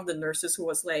from one of the nurses who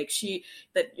was like, she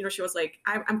was like,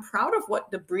 I'm proud of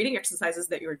what the breathing exercises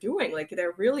that you're doing. Like,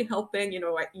 they're really helping, you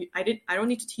know, I don't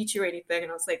need to teach you anything.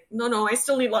 And I was like, no, I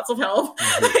still need lots of help.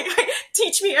 Like,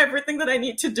 teach me everything that I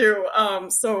need to do.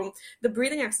 So the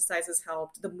breathing exercises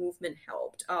helped, the movement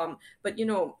helped. But, you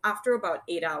know, after about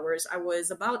 8 hours, I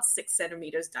was about 6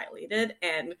 centimeters dilated,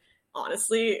 and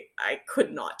honestly, I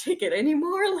could not take it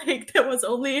anymore. Like, there was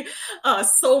only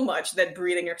so much that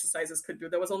breathing exercises could do.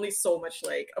 There was only so much,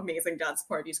 like, amazing dance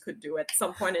parties could do. At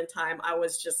some point in time, I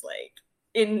was just like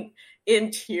in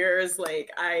tears.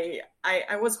 Like, I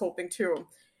was hoping to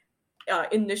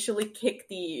initially kick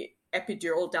the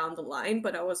epidural down the line,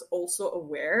 but I was also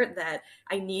aware that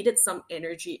I needed some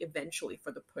energy eventually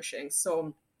for the pushing.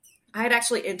 So I had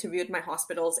actually interviewed my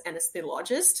hospital's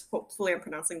anesthesiologist, hopefully I'm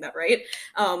pronouncing that right,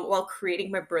 while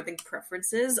creating my birthing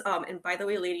preferences. And by the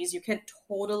way, ladies, you can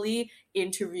totally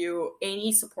interview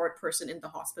any support person in the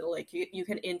hospital. Like, you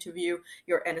can interview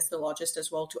your anesthesiologist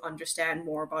as well to understand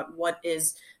more about what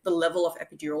is the level of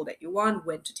epidural that you want,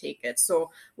 when to take it.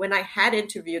 So when I had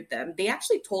interviewed them, they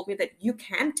actually told me that you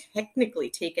can technically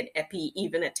take an epi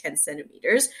even at 10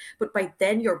 centimeters, but by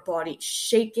then your body's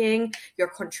shaking, your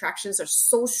contractions are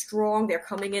so strong, they're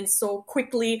coming in so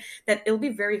quickly that it'll be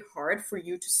very hard for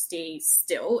you to stay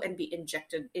still and be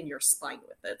injected in your spine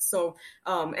with it. So,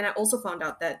 and I also found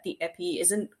out that the epi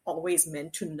isn't always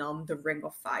meant to numb the ring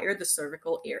of fire, the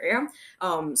cervical area.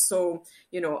 So,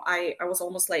 you know, I was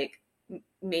almost like,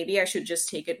 maybe I should just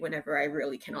take it whenever I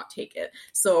really cannot take it.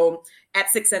 So at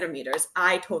 6 centimeters,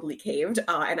 I totally caved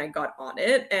and I got on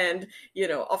it. And, you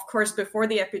know, of course, before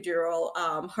the epidural,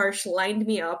 Harsh lined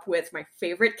me up with my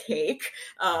favorite cake.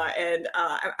 And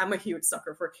I'm a huge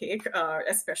sucker for cake,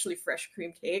 especially fresh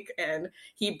cream cake. And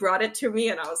he brought it to me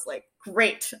and I was like,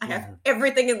 great, I have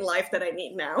everything in life that I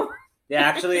need now. Yeah,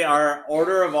 actually, our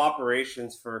order of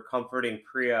operations for comforting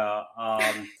Priya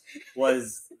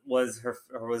was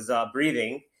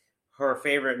breathing, her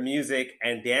favorite music,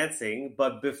 and dancing.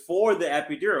 But before the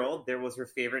epidural, there was her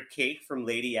favorite cake from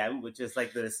Lady M, which is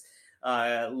like this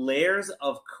layers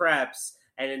of crepes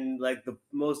and like the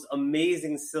most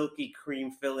amazing silky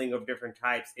cream filling of different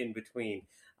types in between.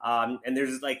 And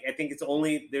there's like, I think they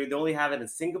only have it in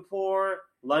Singapore,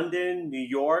 London, New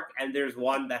York, and there's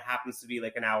one that happens to be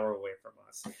like an hour away from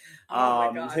us.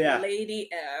 Oh my God, yeah. Lady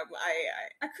M.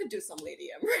 I could do some Lady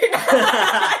M right now.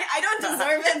 I don't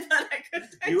deserve it, but I could.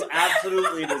 You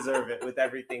absolutely deserve it with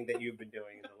everything that you've been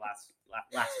doing in the last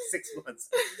 6 months.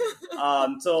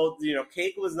 So, you know,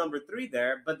 cake was number 3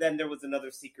 there, but then there was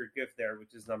another secret gift there,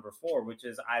 which is number 4, which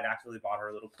is I'd actually bought her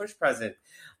a little push present.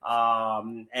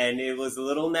 And it was a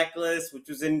little necklace, which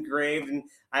was engraved, and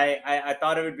I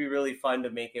thought it would be really fun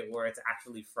to make it where it's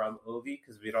actually from Ovi,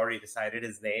 because we'd already decided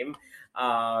his name.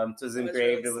 So it was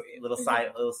engraved with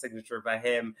a little signature by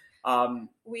him.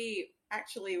 We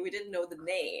didn't know the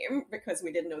name because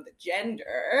we didn't know the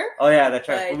gender. Oh yeah, that's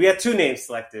right. We had 2 names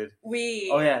selected.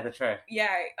 That's right. Yeah,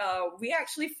 we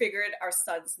actually figured our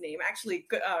son's name. Actually,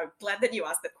 glad that you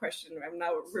asked that question. I'm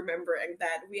now remembering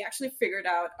that we actually figured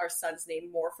out our son's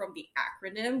name more from the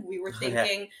acronym. We were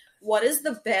thinking, what is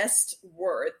the best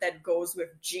word that goes with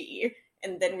G?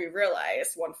 And then we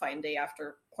realized one fine day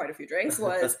after quite a few drinks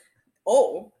was,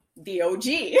 the OG.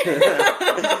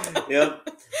 Yep.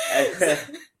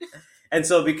 And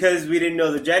so because we didn't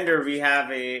know the gender, we had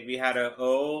a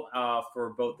O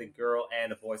for both the girl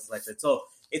and a boy selected. So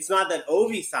it's not that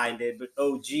Ovi signed it, but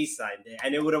OG signed it,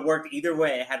 and it would have worked either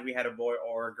way had we had a boy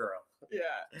or a girl. Yeah,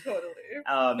 totally.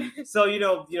 So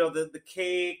the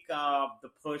cake, the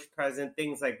push present,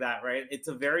 things like that, right? It's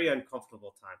a very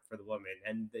uncomfortable time for the woman,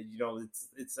 and it's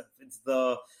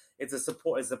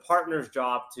a partner's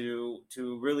job to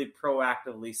really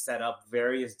proactively set up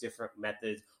various different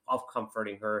methods of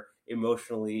comforting her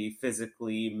emotionally,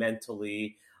 physically,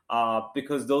 mentally,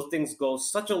 because those things go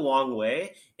such a long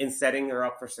way in setting her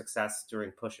up for success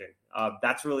during pushing.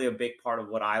 That's really a big part of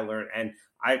what I learned, and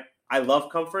I love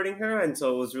comforting her, and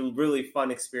so it was a really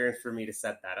fun experience for me to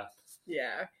set that up.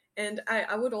 Yeah. And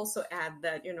I would also add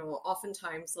that,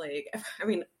 oftentimes,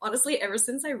 honestly, ever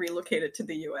since I relocated to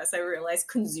the US, I realized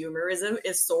consumerism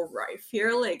is so rife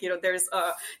here.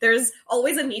 There's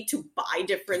always a need to buy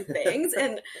different things.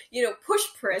 And, push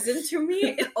present to me,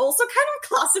 it also kind of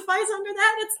classifies under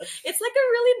that. It's like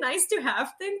a really nice to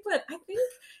have thing. But I think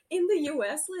in the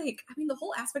US, the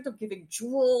whole aspect of giving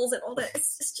jewels and all that,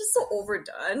 it's just so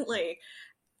overdone.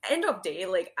 End of day,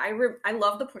 I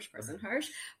love the push present, Harsh,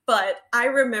 but I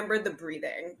remember the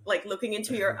breathing, looking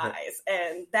into your eyes,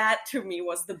 and that to me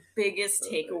was the biggest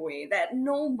takeaway that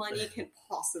no money can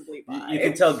possibly buy. You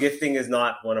can tell gifting is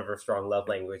not one of her strong love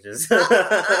languages.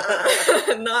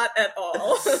 Not at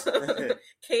all.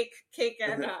 Cake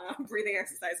and breathing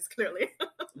exercises, clearly.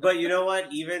 But you know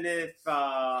what? Even if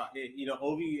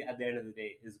Ovi at the end of the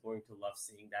day is going to love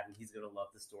seeing that, and he's going to love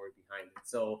the story behind it.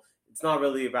 So it's not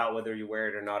really about whether you wear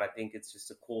it or not. I think it's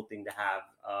just a cool thing to have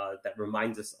that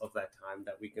reminds us of that time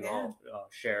that we can all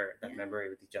share that memory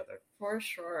with each other. For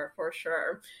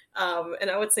sure.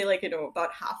 And I would say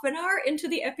about half an hour into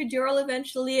the epidural,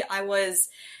 eventually, I was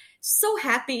so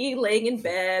happy laying in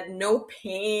bed, no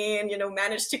pain,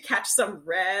 managed to catch some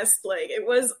rest. It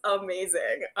was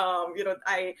amazing.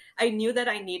 I knew that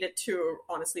I needed to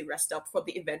honestly rest up for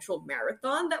the eventual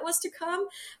marathon that was to come.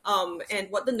 And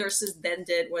what the nurses then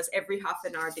did was every half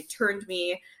an hour, they turned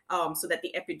me so that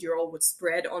the epidural would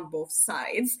spread on both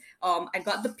sides. I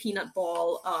got the peanut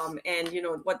ball, and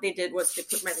what they did was they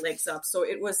put my legs up, so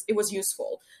it was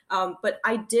useful. But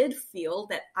I did feel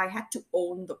that I had to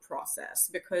own the process,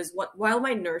 because while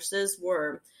my nurses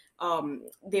were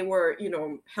they were,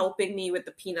 helping me with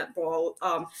the peanut ball.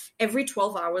 Every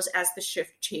 12 hours as the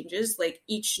shift changes,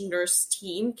 each nurse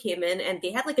team came in and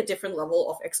they had a different level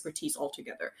of expertise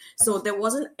altogether. So there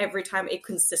wasn't every time a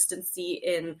consistency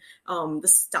in the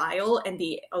style and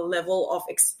the level of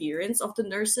experience of the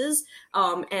nurses.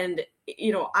 And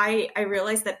I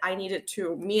realized that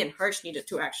me and Harsh needed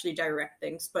to actually direct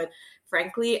things. But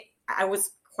frankly, I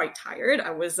was quite tired.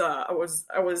 I was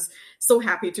so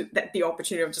happy that the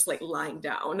opportunity of just lying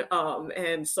down.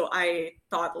 And so I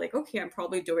thought okay, I'm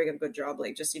probably doing a good job,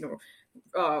 just,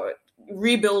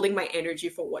 rebuilding my energy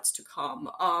for what's to come.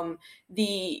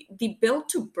 The build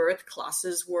to birth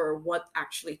classes were what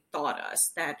actually taught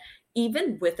us that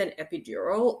even with an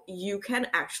epidural, you can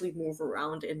actually move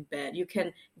around in bed. You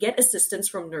can get assistance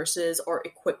from nurses or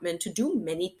equipment to do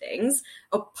many things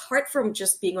apart from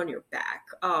just being on your back.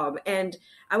 And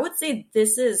I would say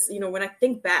this is, when I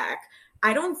think back,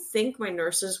 I don't think my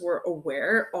nurses were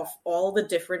aware of all the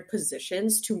different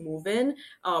positions to move in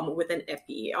with an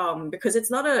epi, because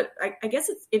it's not I guess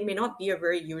it may not be a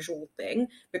very usual thing,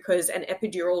 because an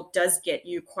epidural does get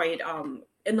you quite,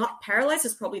 and not paralyzed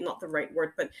is probably not the right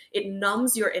word, but it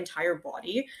numbs your entire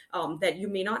body, that you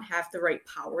may not have the right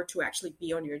power to actually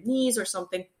be on your knees or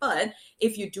something. But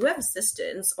if you do have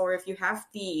assistance, or if you have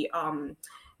the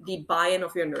buy-in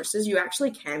of your nurses, you actually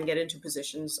can get into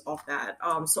positions of that.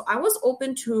 So I was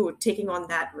open to taking on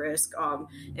that risk,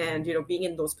 and being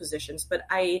in those positions, but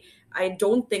I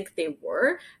don't think they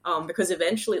were, because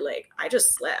eventually I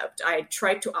just slept. I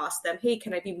tried to ask them, hey,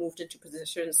 can I be moved into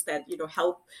positions that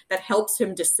helps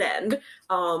him descend,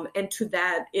 and to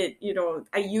that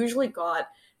I usually got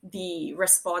the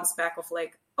response back of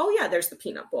oh yeah, there's the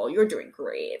peanut ball. You're doing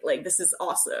great. This is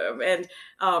awesome. And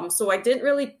so I didn't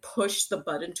really push the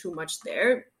button too much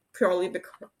there, purely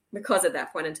because at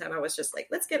that point in time, I was just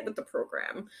let's get with the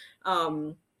program.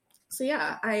 So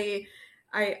yeah, I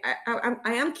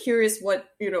am curious what,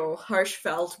 Harsh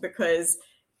felt, because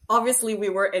obviously we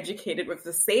were educated with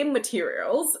the same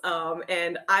materials,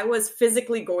 and I was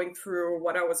physically going through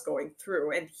what I was going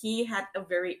through, and he had a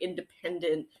very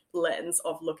independent lens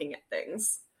of looking at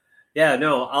things. Yeah,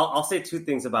 no, I'll say two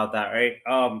things about that, right?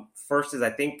 First is I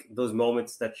think those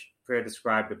moments that Priya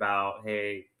described about,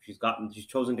 hey, she's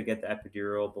chosen to get the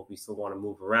epidural, but we still want to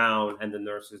move around, and the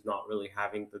nurse is not really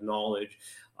having the knowledge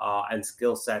and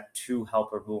skill set to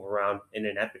help her move around in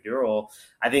an epidural.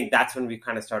 I think that's when we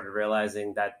kind of started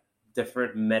realizing that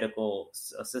different medical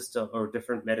system or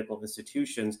different medical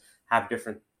institutions have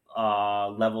different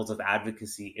levels of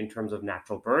advocacy in terms of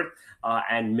natural birth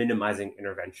and minimizing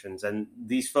interventions. And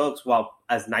these folks, while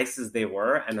as nice as they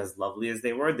were and as lovely as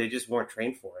they were, they just weren't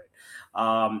trained for it.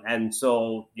 And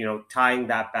so, tying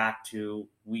that back to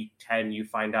week 10, you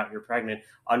find out you're pregnant,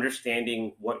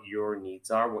 understanding what your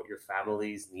needs are, what your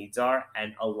family's needs are,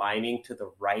 and aligning to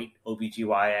the right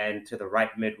OBGYN, to the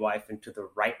right midwife, and to the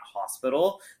right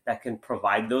hospital that can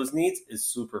provide those needs is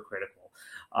super critical.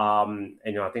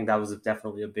 I think that was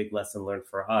definitely a big lesson learned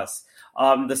for us.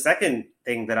 The second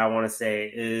thing that I want to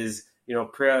say is,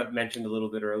 Priya mentioned a little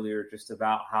bit earlier just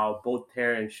about how both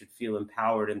parents should feel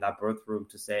empowered in that birth room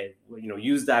to say,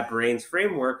 use that brains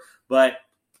framework, but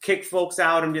kick folks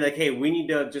out and be like, hey, we need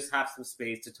to just have some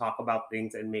space to talk about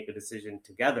things and make a decision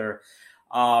together.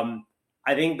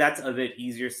 I think that's a bit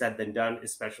easier said than done,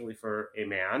 especially for a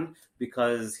man,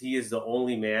 because he is the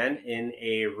only man in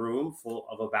a room full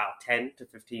of about 10 to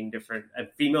 15 different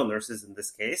female nurses in this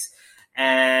case.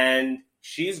 And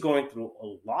she's going through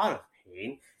a lot of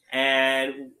pain.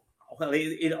 And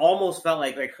it almost felt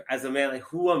like as a man,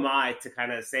 who am I to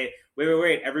kind of say,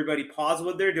 wait, everybody pause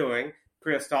what they're doing.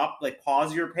 Priya, stop,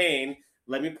 pause your pain.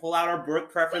 Let me pull out our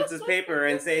birth preferences paper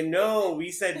and say, no,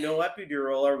 we said no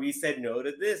epidural, or we said no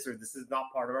to this, or this is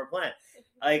not part of our plan.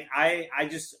 I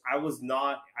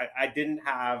didn't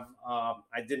have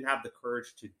the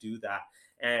courage to do that.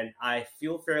 And I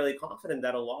feel fairly confident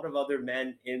that a lot of other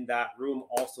men in that room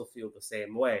also feel the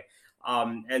same way.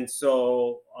 And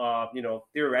so,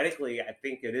 theoretically, I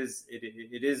think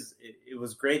it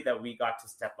was great that we got to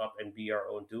step up and be our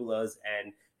own doulas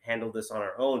and handle this on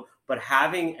our own. But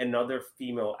having another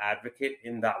female advocate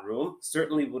in that room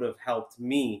certainly would have helped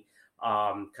me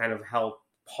kind of help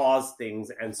pause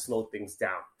things and slow things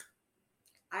down.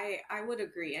 I would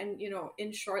agree. And,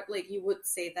 in short, you would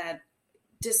say that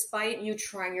despite you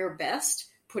trying your best,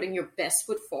 putting your best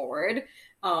foot forward,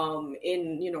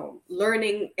 in,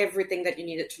 learning everything that you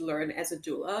needed to learn as a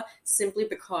doula, simply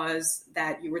because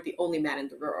that you were the only man in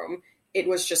the room, it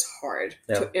was just hard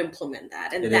to implement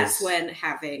that. And that's when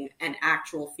having an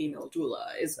actual female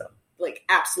doula is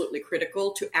absolutely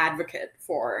critical to advocate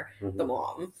for the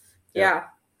mom. Yeah.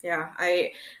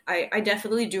 I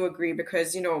definitely do agree,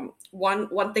 because,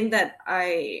 one thing that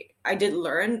I did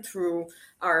learn through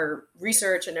our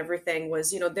research and everything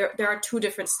was, there are two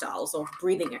different styles of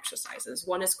breathing exercises.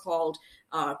 One is called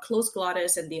closed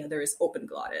glottis and the other is open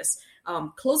glottis.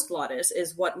 Closed glottis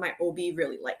is what my OB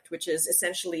really liked, which is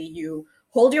essentially you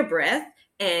hold your breath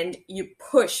and you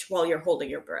push while you're holding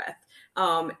your breath.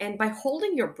 And by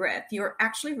holding your breath, you're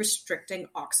actually restricting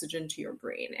oxygen to your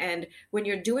brain. And when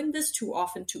you're doing this too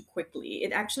often, too quickly,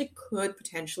 it actually could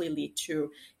potentially lead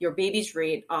to your baby's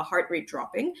heart rate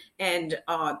dropping, and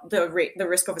the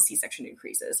risk of a C-section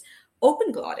increases.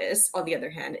 Open glottis, on the other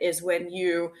hand, is when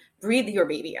you breathe your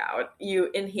baby out.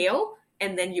 You inhale,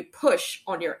 and then you push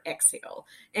on your exhale.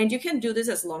 And you can do this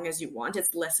as long as you want.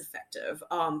 It's less effective.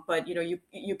 But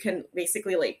you can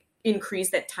basically increase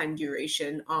that time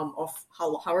duration of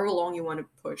however long you want to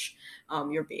push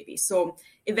your baby. So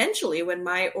eventually, when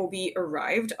my OB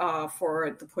arrived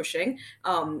for the pushing,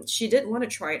 she did want to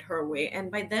try it her way.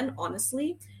 And by then,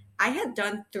 honestly, I had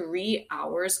done 3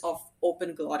 hours of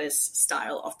open glottis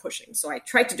style of pushing. So I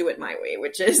tried to do it my way,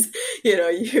 which is,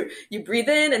 you breathe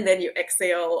in and then you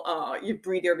exhale, you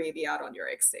breathe your baby out on your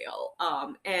exhale.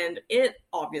 And it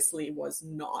obviously was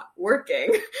not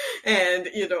working. And,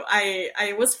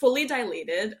 I was fully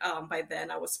dilated. By then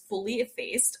I was fully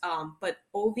effaced. But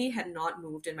OV had not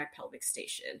moved in my pelvic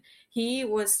station. He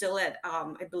was still at,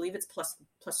 I believe it's plus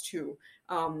 2.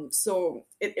 So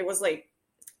it was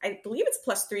I believe it's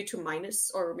 +3 to minus,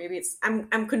 or maybe it's,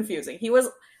 I'm confusing. He was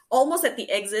almost at the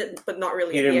exit, but not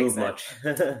really at the exit. He didn't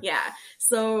move much. Yeah.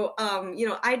 So,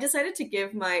 I decided to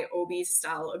give my OB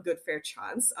style a good fair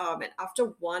chance. And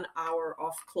after 1 hour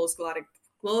of closed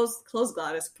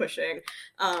glottis pushing,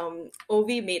 OV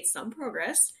made some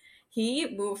progress.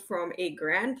 He moved from a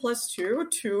grand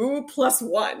 +2 to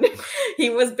 +1. He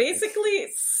was basically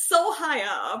so high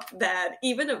up that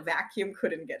even a vacuum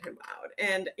couldn't get him out.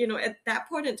 And, at that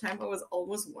point in time, I was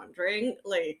almost wondering,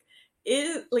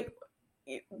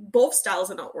 both styles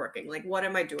are not working. What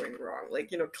am I doing wrong?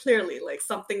 Clearly,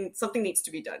 something needs to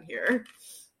be done here.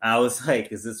 I was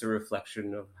like, is this a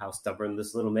reflection of how stubborn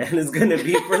this little man is going to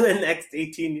be for the next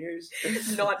 18 years?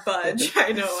 Not budge.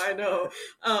 I know.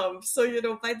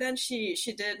 So, by then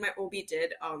my OB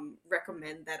did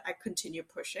recommend that I continue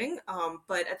pushing.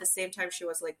 But at the same time, she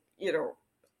was like,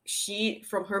 she,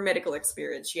 from her medical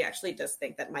experience, she actually does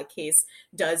think that my case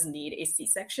does need a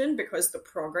C-section because the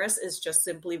progress is just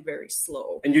simply very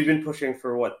slow. And you've been pushing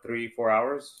for what, 3-4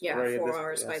 hours? Yeah, 4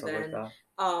 hours by then. Like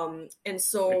and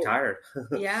so you're tired.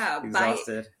 Yeah,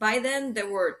 exhausted. By then there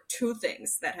were two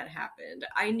things that had happened.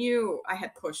 I knew I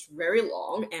had pushed very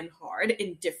long and hard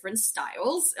in different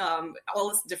styles, all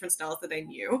the different styles that I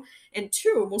knew. And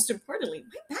two, most importantly,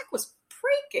 my back was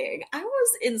breaking. I was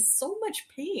in so much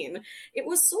pain. It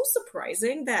was so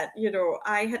surprising that,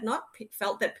 I had not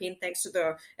felt that pain thanks to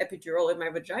the epidural in my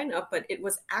vagina, but it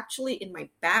was actually in my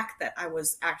back that I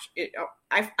was actually,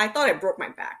 I thought I broke my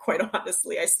back, quite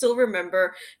honestly. I still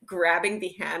remember grabbing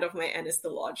the hand of my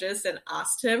anesthesiologist and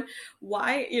asked him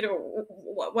why,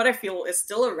 what I feel is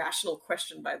still a rational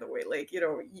question, by the way. Like,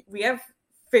 we have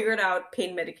figured out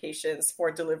pain medications for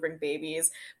delivering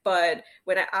babies. But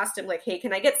when I asked him, like, hey,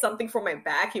 can I get something for my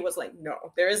back? He was like, no,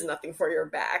 there is nothing for your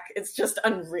back. It's just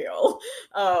unreal.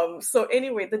 So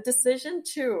anyway, the decision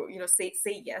to,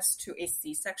 say yes to a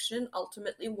C-section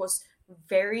ultimately was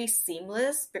very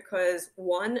seamless because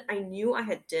one, I knew I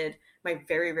had did my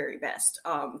very, very best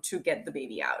to get the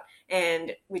baby out.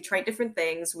 And we tried different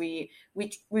things. We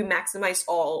maximized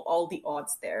all the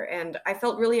odds there. And I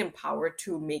felt really empowered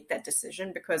to make that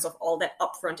decision because of all that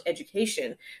upfront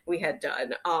education we had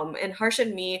done. And Harsh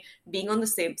and me being on the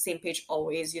same page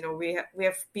always, we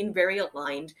have been very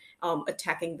aligned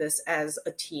attacking this as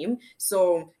a team.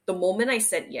 So the moment I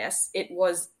said yes, it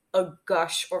was a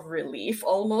gush of relief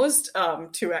almost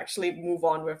to actually move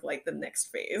on with like the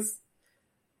next phase.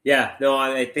 Yeah, no,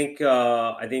 I think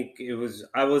it was,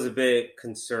 I was a bit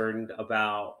concerned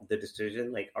about the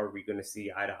decision. Like, are we going to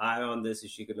see eye to eye on this? Is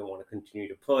she going to want to continue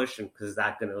to push? And because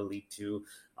that's going to lead to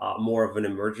more of an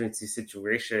emergency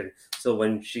situation. So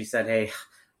when she said, hey,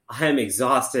 I am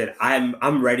exhausted,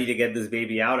 I'm ready to get this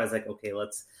baby out, I was like, okay,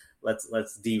 let's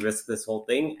de-risk this whole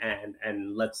thing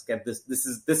and let's get this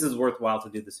is worthwhile to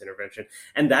do this intervention.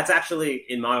 And that's actually,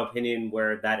 in my opinion,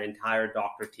 where that entire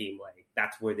doctor team, like,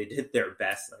 that's where they did their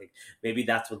best. Like, maybe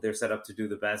that's what they're set up to do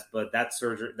the best, but that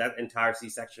surgery, that entire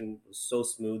C-section was so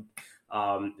smooth.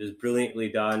 It was brilliantly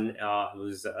done. It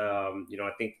was,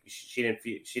 I think she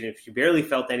barely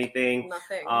felt anything.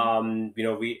 Nothing.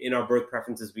 We, in our birth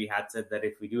preferences, we had said that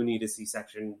if we do need a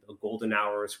C-section, a golden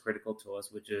hour is critical to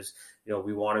us, which is,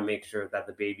 we want to make sure that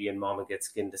the baby and mama get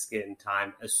skin to skin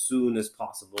time as soon as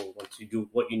possible once you do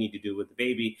what you need to do with the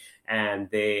baby. And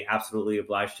they absolutely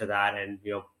obliged to that. And,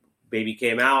 baby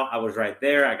came out. I was right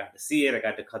there. I got to see it. I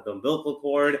got to cut the umbilical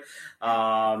cord.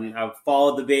 I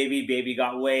followed the baby. Baby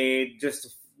got weighed.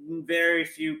 Just very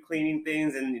few cleaning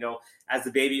things. And, as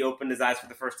the baby opened his eyes for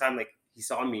the first time, like, he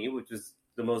saw me, which was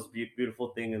the most beautiful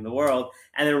thing in the world.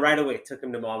 And then right away took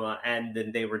him to mama. And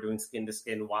then they were doing skin to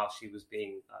skin while she was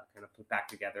being kind of put back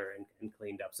together and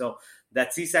cleaned up. So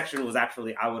that C-section was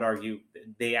actually, I would argue,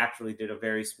 they actually did a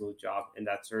very smooth job in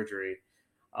that surgery.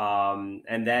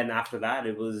 And then after that,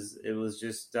 it was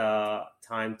just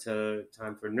time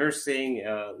for nursing,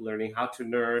 learning how to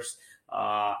nurse,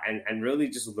 and really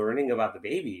just learning about the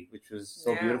baby, which was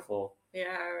so beautiful.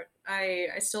 Yeah, I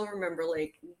still remember,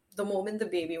 like, the moment the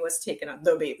baby was taken out,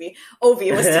 Ovi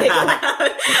was taken out.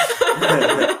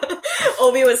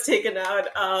 Ovi was taken out.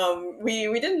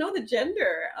 We didn't know the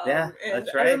gender. And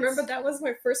that's right. I remember that was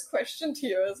my first question to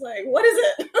you. I was like, what is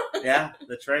it? Yeah,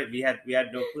 that's right. We had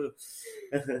no clue.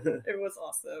 It was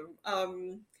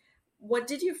awesome. What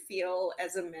did you feel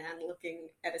as a man looking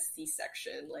at a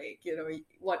C-section? Like,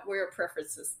 what were your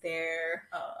preferences there?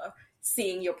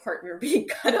 Seeing your partner being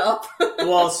cut up.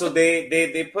 Well, so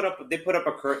they put up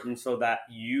a curtain so that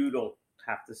you don't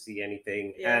have to see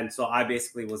anything. Yeah. And so I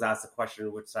basically was asked the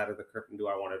question, which side of the curtain do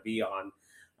I want to be on?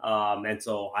 And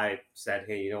so I said,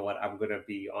 hey, you know what? I'm going to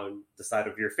be on the side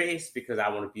of your face because I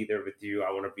want to be there with you.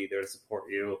 I want to be there to support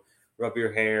you, rub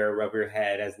your hair, rub your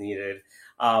head as needed.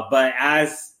 But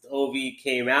as Ovi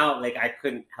came out, like, I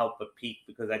couldn't help but peek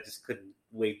because I just couldn't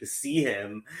wait to see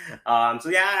him. So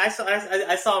yeah,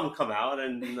 I saw him come out,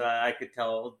 and I could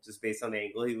tell just based on the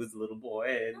angle he was a little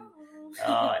boy, and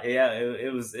yeah,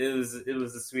 it was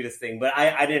the sweetest thing. But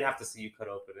I didn't have to see you cut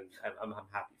open, and I'm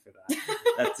happy for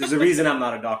that. There's a reason I'm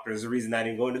not a doctor. There's a reason I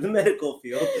didn't go into the medical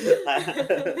field.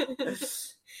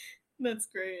 That's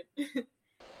great.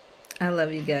 I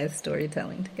love you guys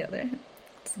storytelling together.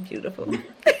 It's beautiful.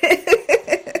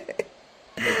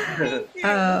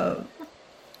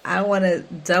 I want to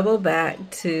double back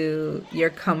to your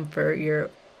comfort, your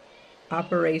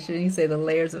operation. You say the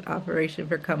layers of operation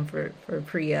for comfort for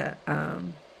Priya.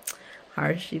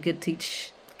 Harsh, you could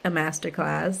teach a master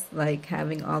class, like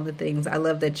having all the things. I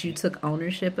love that you took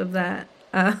ownership of that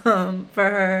for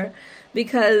her,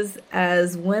 because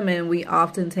as women, we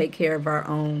often take care of our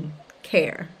own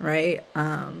care, right?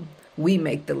 We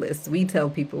make the list. We tell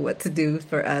people what to do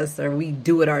for us, or we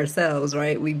do it ourselves,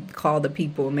 right? We call the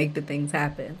people, make the things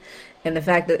happen. And the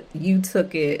fact that you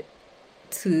took it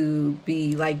to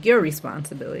be like your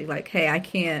responsibility, like, hey, I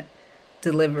can't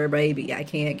deliver a baby, I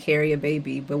can't carry a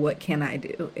baby, but what can I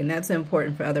do? And that's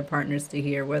important for other partners to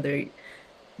hear, whether,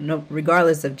 no,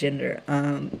 regardless of gender.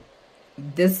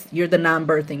 This, you're the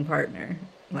non-birthing partner.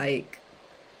 Like,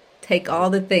 take all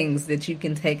the things that you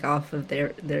can take off of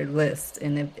their list,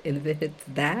 and if it's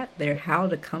that, they're how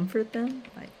to comfort them.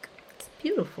 Like, it's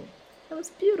beautiful. That was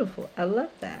beautiful. I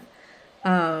love that.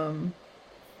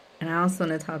 And I also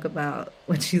want to talk about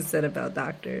what you said about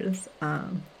doctors.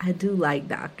 I do like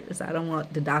doctors. I don't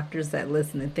want the doctors that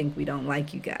listen to think we don't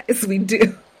like you guys. We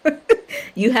do.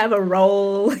 You have a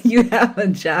role. You have a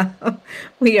job.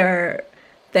 We are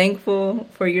thankful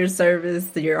for your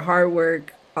service, your hard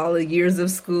work, all the years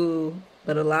of school.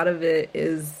 But a lot of it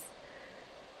is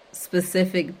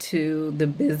specific to the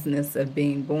business of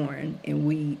being born, and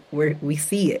we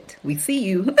see it. We see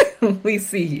you. We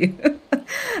see you.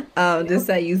 Just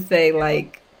how you say,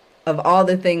 like, of all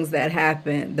the things that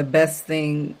happened, the best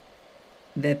thing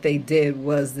that they did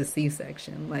was the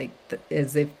C-section, like,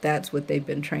 as if that's what they've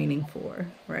been training for,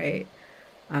 right?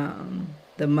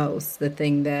 The most, the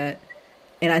thing that,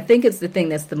 and I think it's the thing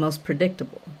that's the most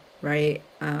predictable, right?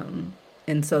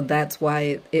 And so that's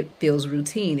why it feels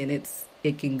routine, and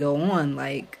it can go on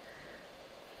like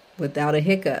without a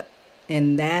hiccup.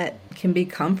 And that can be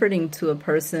comforting to a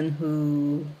person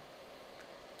who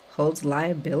holds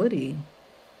liability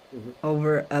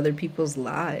over other people's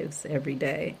lives every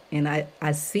day. And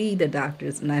I see the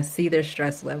doctors, and I see their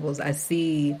stress levels. I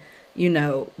see,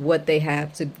 what they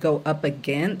have to go up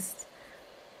against.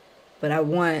 But I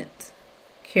want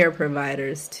care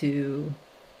providers to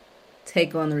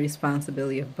take on the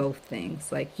responsibility of both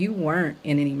things. Like, you weren't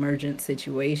in an emergent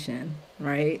situation,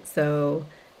 right? So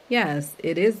yes,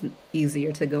 it is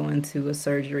easier to go into a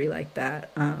surgery like that,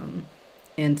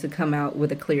 and to come out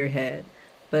with a clear head.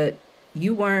 But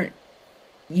you were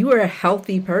a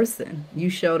healthy person. You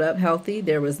showed up healthy.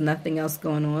 There was nothing else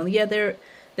going on. Yeah,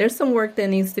 there's some work that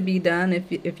needs to be done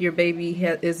if your baby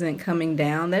isn't coming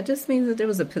down. That just means that there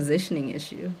was a positioning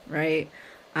issue, right?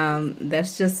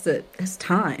 That's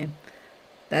time.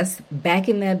 That's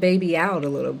backing that baby out a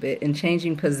little bit and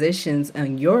changing positions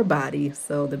on your body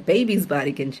so the baby's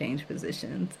body can change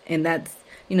positions. And that's,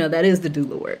 that is the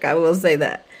doula work. I will say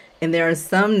that. And there are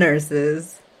some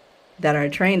nurses that are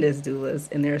trained as doulas,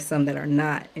 and there are some that are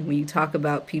not. And when you talk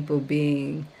about people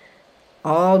being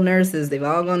all nurses, they've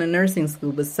all gone to nursing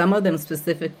school, but some of them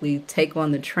specifically take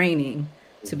on the training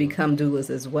to become doulas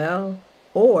as well,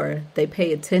 or they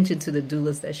pay attention to the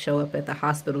doulas that show up at the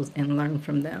hospitals and learn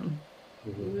from them.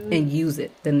 And use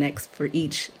it for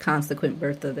each consequent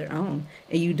birth of their own.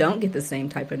 And you don't get the same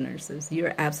type of nurses.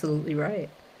 You're absolutely right.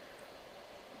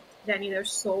 Danny,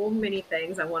 there's so many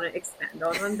things I want to expand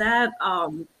on that.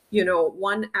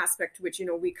 One aspect which,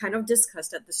 we kind of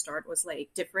discussed at the start was like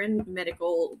different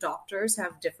medical doctors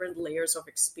have different layers of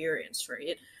experience,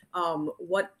 right?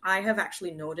 What I have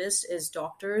actually noticed is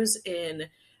doctors in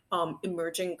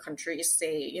emerging countries,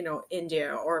 say,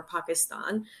 India or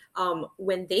Pakistan,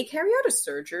 when they carry out a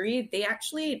surgery, they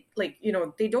actually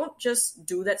they don't just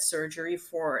do that surgery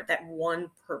for that one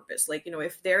purpose. Like,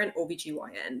 if they're an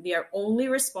OBGYN, they are only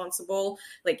responsible,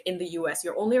 like in the US,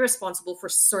 you're only responsible for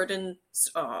certain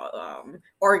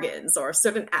organs or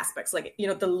certain aspects. Like,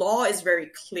 the law is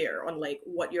very clear on like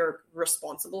what you're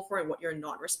responsible for and what you're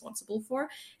not responsible for.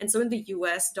 And so in the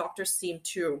US, doctors seem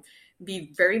to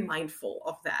be very mindful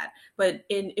of that. But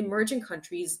in emerging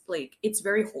countries, like, it's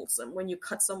very wholesome. When you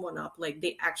cut someone up, like,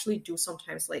 they actually do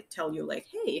sometimes like tell you like,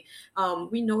 hey,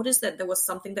 we noticed that there was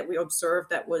something that we observed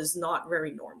that was not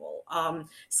very normal.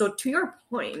 So to your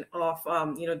point of,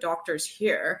 doctors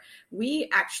here, we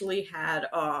actually had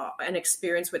an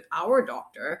experience with our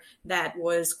doctor that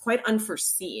was quite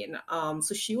unforeseen.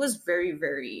 So she was very,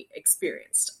 very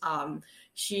experienced.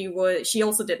 She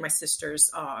also did my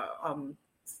sister's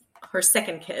her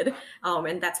second kid,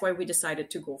 and that's why we decided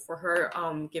to go for her,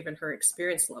 given her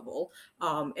experience level.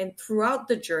 And throughout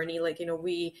the journey,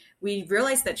 we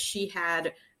realized that she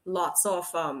had lots of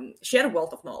she had a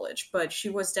wealth of knowledge, but she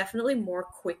was definitely more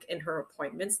quick in her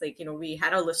appointments. Like, we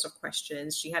had a list of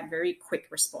questions, she had very quick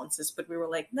responses, but we were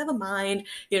like, never mind,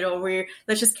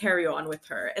 let's just carry on with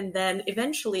her. And then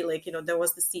eventually, like, there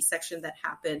was the C-section that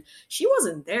happened. She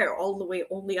wasn't there all the way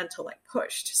only until I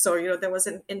pushed, so there was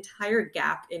an entire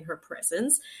gap in her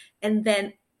presence. And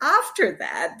then after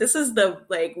that, this is the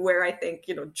like where I think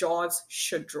jaws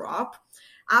should drop.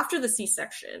 After the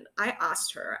C-section, I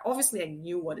asked her, obviously I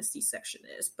knew what a C-section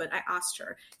is, but I asked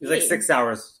her. It was like 6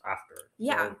 hours after.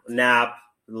 Yeah. So nap,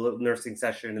 nursing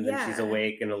session, and then she's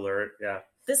awake and alert. Yeah.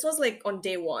 This was like on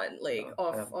day one, like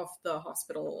of the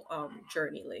hospital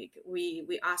journey. Like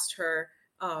we asked her,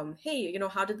 hey,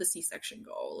 how did the C-section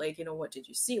go? Like, what did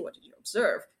you see? What did you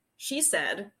observe? She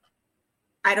said,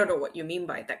 I don't know what you mean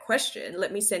by that question.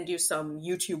 Let me send you some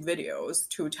YouTube videos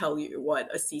to tell you what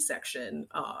a C-section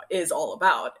is all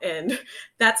about. And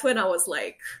that's when I was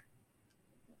like,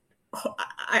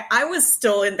 I was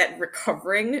still in that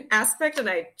recovering aspect, and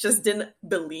I just didn't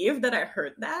believe that I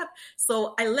heard that.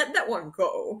 So I let that one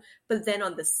go. But then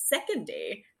on the second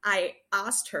day, I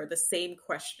asked her the same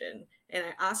question. And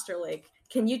I asked her, like,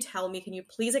 can you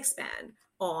please expand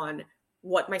on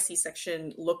what my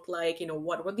C-section looked like,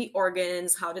 what were the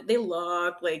organs, how did they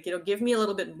look, like, give me a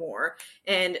little bit more.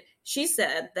 And she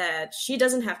said that she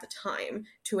doesn't have the time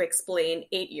to explain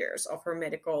 8 years of her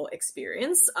medical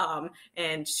experience,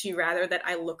 and she rather that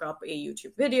I look up a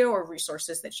YouTube video or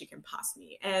resources that she can pass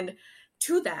me. And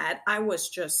to that, I was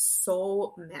just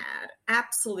so mad,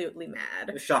 absolutely mad.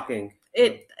 It was shocking.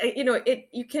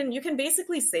 You can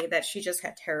basically say that she just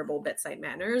had terrible bedside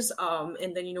manners.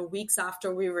 And then, weeks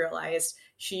after we realized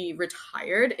she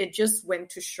retired, it just went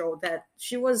to show that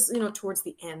she was, towards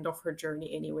the end of her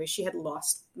journey anyway. She had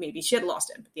lost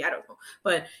empathy. I don't know.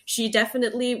 But she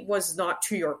definitely was not,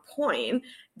 to your point,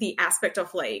 the aspect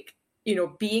of like,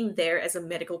 being there as a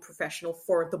medical professional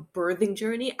for the birthing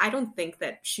journey. I don't think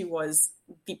that she was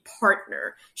the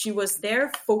partner. She was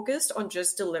there focused on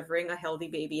just delivering a healthy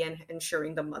baby and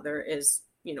ensuring the mother is,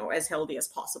 as healthy as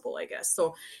possible, I guess.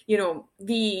 So,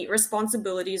 the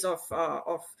responsibilities of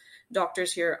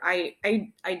doctors here,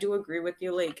 I do agree with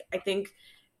you. Like, I think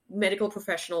medical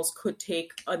professionals could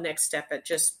take a next step at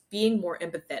just being more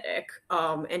empathetic.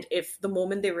 And if the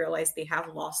moment they realize they have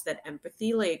lost that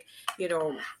empathy, like,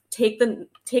 take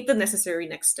the necessary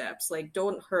next steps. Like,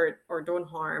 don't hurt or don't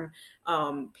harm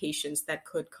patients that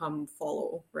could come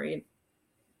follow, right?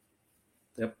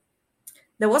 Yep.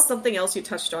 There was something else you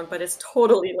touched on, but it's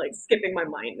totally like skipping my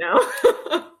mind now.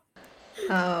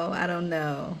 Oh, I don't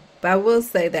know. But I will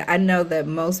say that I know that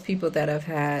most people that have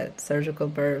had surgical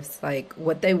births, like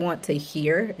what they want to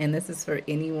hear, and this is for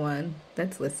anyone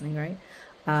that's listening, right?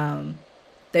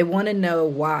 They want to know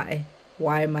why.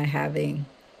 Why am I having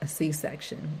a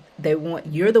C-section?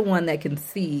 You're the one that can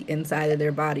see inside of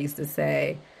their bodies to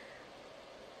say,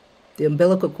 the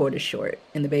umbilical cord is short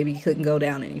and the baby couldn't go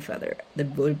down any further. The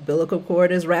umbilical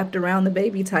cord is wrapped around the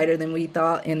baby tighter than we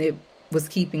thought, and it was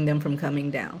keeping them from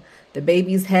coming down. The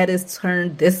baby's head is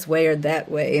turned this way or that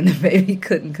way, and the baby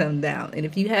couldn't come down. And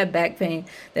if you had back pain,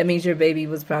 that means your baby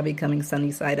was probably coming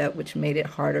sunny side up, which made it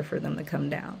harder for them to come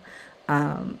down.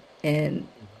 And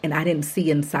I didn't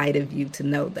see inside of you to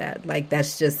know that. Like,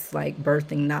 that's just like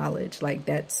birthing knowledge. Like,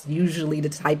 that's usually the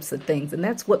types of things. And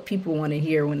that's what people want to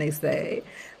hear when they say,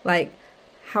 like,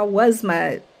 how was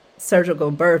my surgical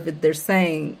birth? If they're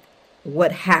saying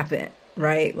what happened,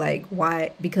 right? Like,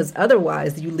 why? Because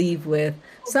otherwise you leave with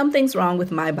something's wrong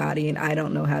with my body and I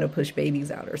don't know how to push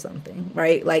babies out or something,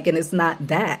 right? Like, and it's not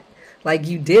that. Like,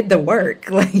 you did the work.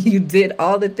 Like, you did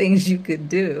all the things you could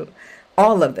do.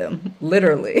 All of them,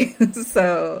 literally.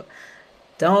 So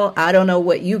I don't know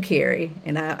what you carry,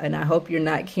 and I hope you're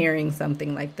not carrying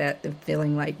something like that, the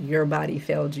feeling like your body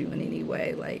failed you in any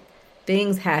way. Like,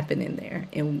 things happen in there,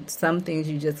 and some things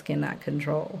you just cannot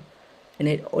control. And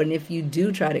if you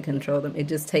do try to control them, it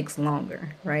just takes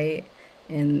longer, right?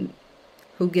 And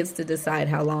who gets to decide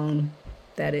how long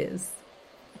that is?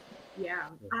 Yeah,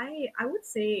 I would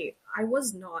say I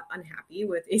was not unhappy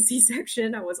with a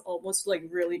C-section. I was almost like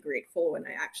really grateful when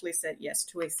I actually said yes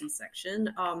to a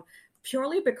C-section,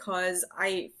 purely because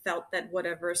I felt that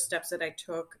whatever steps that I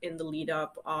took in the lead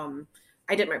up,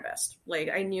 I did my best. Like,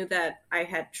 I knew that I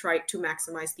had tried to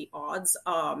maximize the odds.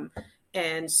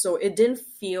 And so it didn't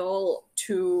feel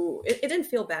it didn't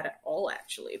feel bad at all,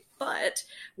 actually. But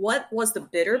what was the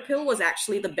bitter pill was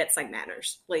actually the bedside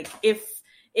manners. Like,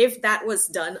 if that was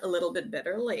done a little bit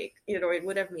better, like, it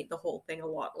would have made the whole thing a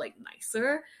lot like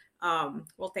nicer.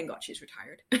 Well, thank God she's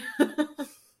retired.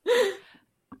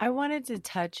 I wanted to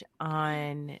touch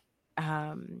on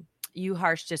you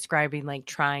Harsh describing like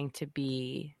trying to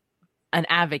be an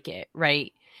advocate,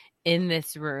 right, in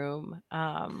this room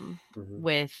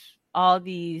with all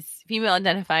these female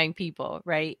identifying people,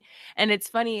 right? And it's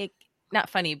funny, not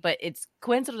funny, but it's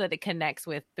coincidental that it connects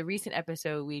with the recent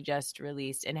episode we just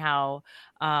released, and how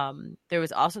there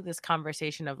was also this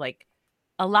conversation of like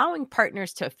allowing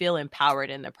partners to feel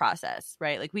empowered in the process,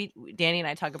 right? Like Danny and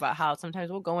I talk about how sometimes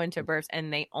we'll go into births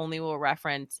and they only will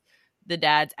reference the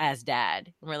dads as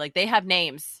dad. And we're like, they have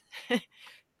names.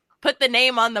 Put the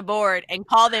name on the board and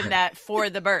call them that for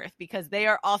the birth, because they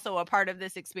are also a part of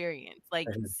this experience. Like,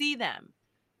 see them,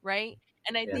 right?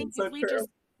 And I think if we just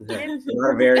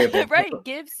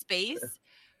give space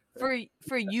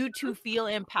for you to feel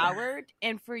empowered,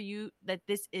 and for you that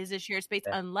this is a shared space,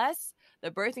 unless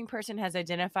the birthing person has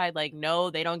identified like, no,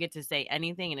 they don't get to say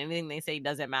anything and anything they say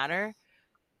doesn't matter,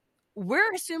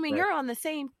 we're assuming you're on the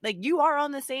same, like you are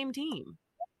on the same team.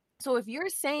 So if you're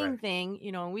saying thing,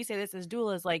 you know, and we say this as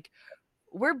doulas, like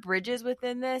we're bridges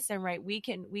within this, and we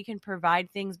can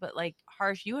provide things, but like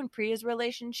Harsh, you and Priya's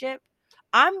relationship,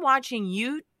 I'm watching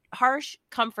you, Harsh,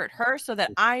 comfort her so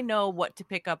that I know what to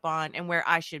pick up on and where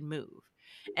I should move.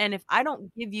 And if I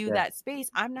don't give you that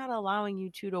space, I'm not allowing you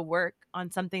to work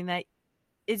on something that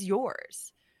is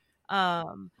yours.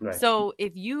 So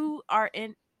if you are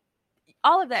in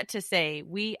all of that to say,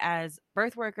 we as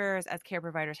birth workers, as care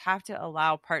providers, have to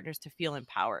allow partners to feel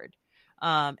empowered.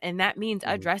 And that means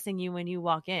addressing you when you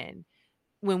walk in.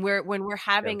 When we're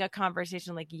having a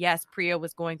conversation, like, yes, Priya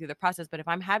was going through the process, but if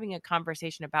I'm having a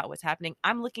conversation about what's happening,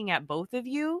 I'm looking at both of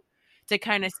you to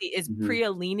kind of see, is Priya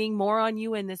leaning more on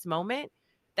you in this moment?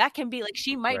 That can be like,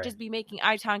 she might just be making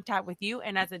eye contact with you.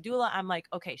 And as a doula, I'm like,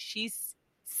 okay, she's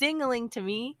signaling to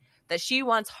me that she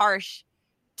wants Harsh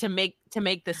to make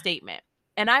the statement.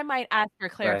 And I might ask for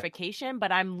clarification,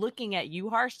 but I'm looking at you,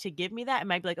 Harsh, to give me that. It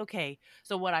might be like, okay,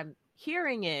 so what I'm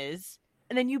hearing is,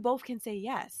 and then you both can say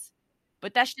yes.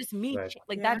 But that's just me.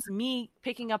 Like, that's me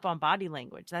picking up on body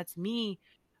language. That's me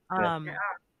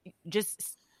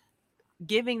just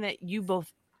giving that you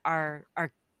both are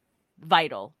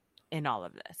vital in all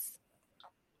of this.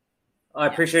 I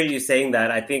appreciate you saying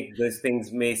that. I think those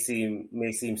things may seem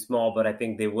small, but I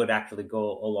think they would actually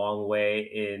go a long way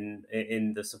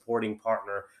in the supporting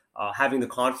partner having the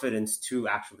confidence to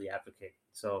actually advocate.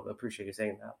 So I appreciate you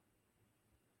saying that.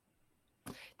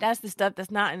 That's the stuff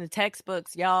that's not in the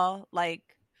textbooks, y'all. Like,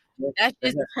 that's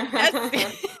just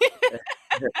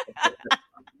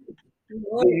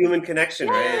human connection,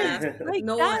 right? Like,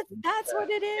 that's what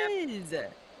it is.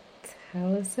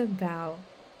 Tell us about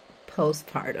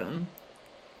postpartum.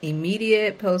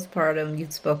 Immediate postpartum, you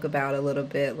spoke about a little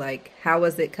bit, like how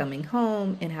was it coming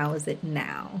home and how is it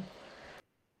now?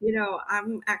 You know,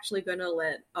 I'm actually going to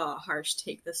let Harsh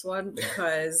take this one,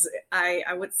 because I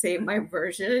would say my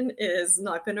version is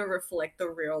not going to reflect the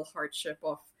real hardship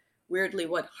of, weirdly,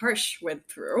 what Harsh went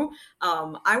through.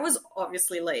 I was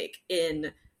obviously like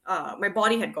my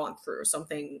body had gone through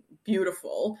something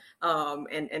beautiful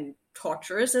and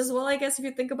torturous as well, I guess, if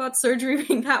you think about surgery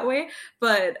being that way.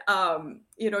 But,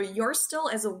 you know, you're still,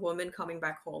 as a woman, coming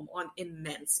back home on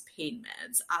immense pain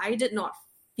meds. I did not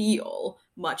feel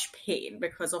much pain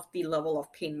because of the level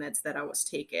of pain meds that I was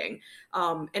taking.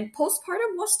 And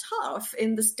postpartum was tough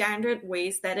in the standard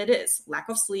ways that it is. Lack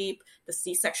of sleep, the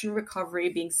C-section recovery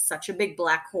being such a big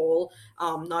black hole,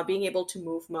 not being able to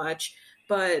move much.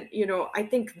 But, you know, I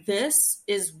think this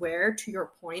is where, to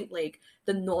your point, like,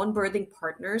 the non-birthing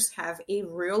partners have a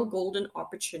real golden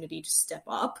opportunity to step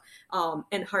up.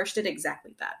 And Harsh did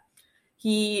exactly that.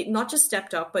 He not just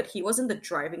stepped up, but he was in the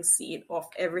driving seat of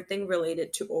everything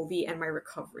related to Ovi and my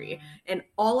recovery. And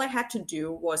all I had to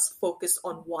do was focus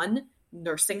on, 1,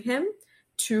 nursing him,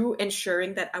 2,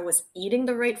 ensuring that I was eating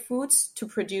the right foods to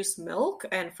produce milk.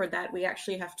 And for that, we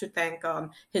actually have to thank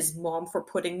his mom for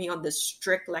putting me on this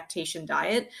strict lactation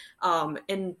diet.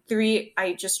 And 3,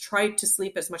 I just tried to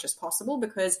sleep as much as possible,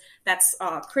 because that's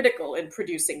critical in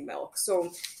producing milk. So,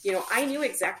 you know, I knew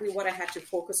exactly what I had to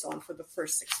focus on for the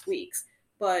first 6 weeks.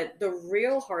 But the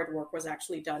real hard work was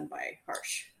actually done by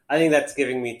Harsh. I think that's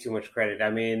giving me too much credit. I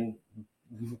mean,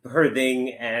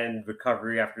 birthing and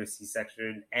recovery after a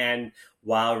C-section, and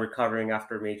while recovering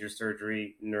after major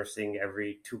surgery, nursing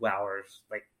every 2 hours,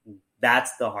 like,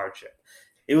 that's the hardship.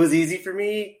 It was easy for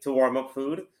me to warm up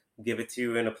food, give it to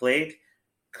you in a plate,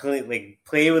 like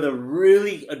play with a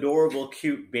really adorable,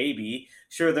 cute baby.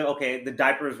 Sure, the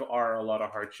diapers are a lot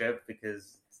of hardship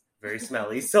because very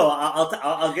smelly. So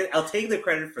I'll take the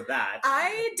credit for that.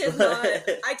 I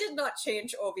did not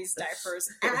change Ovi's diapers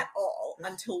at all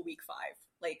until week 5.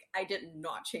 Like, I did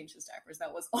not change his diapers.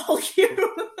 That was all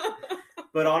you.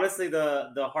 But honestly,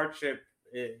 the hardship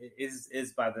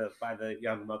is by the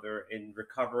young mother in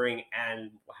recovering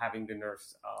and having to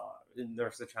nurse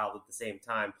the child at the same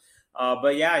time.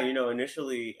 But yeah,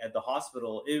 initially at the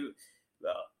hospital,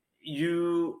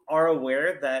 you are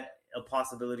aware that a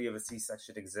possibility of a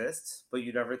C-section exists, but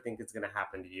you never think it's going to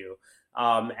happen to you.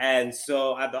 And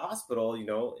so at the hospital,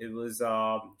 it was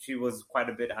she was quite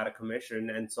a bit out of commission,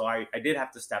 and so I did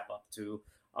have to step up to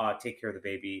take care of the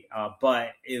baby.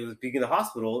 But it was being in the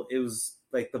hospital, it was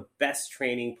like the best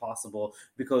training possible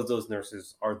because those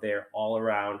nurses are there all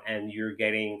around, and you're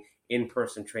getting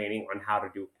in-person training on how to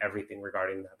do everything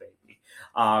regarding that baby,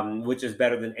 which is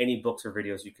better than any books or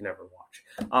videos you can ever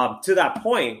watch. To that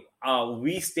point,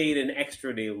 we stayed an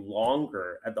extra day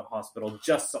longer at the hospital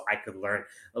just so I could learn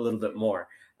a little bit more.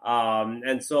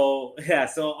 And so, yeah,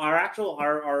 so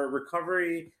our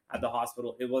recovery at the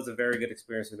hospital, it was a very good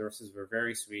experience. The nurses were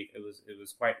very sweet. It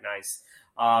was quite nice.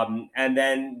 And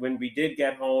then when we did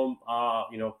get home,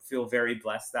 feel very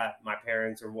blessed that my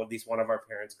parents, or at least one of our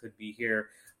parents, could be here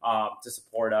to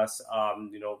support us. All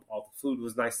the food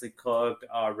was nicely cooked,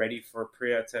 ready for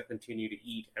Priya to continue to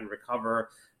eat and recover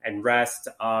and rest.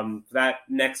 That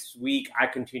next week, I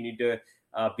continued to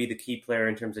be the key player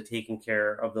in terms of taking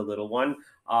care of the little one,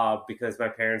 because my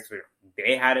parents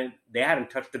they hadn't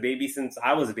touched a baby since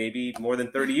I was a baby more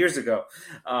than 30 years ago,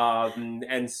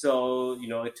 and so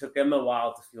it took them a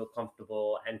while to feel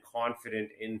comfortable and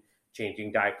confident in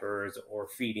changing diapers or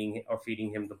feeding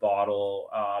him the bottle,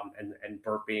 and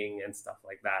burping and stuff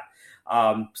like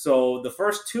that. So the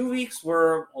first 2 weeks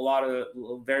were a lot of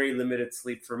very limited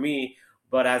sleep for me.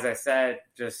 But as I said,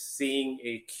 just seeing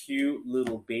a cute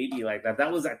little baby like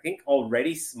that was, I think,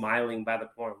 already smiling by the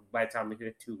time we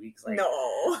hit 2 weeks. Like,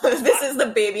 no, this is the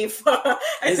baby. This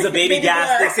is the baby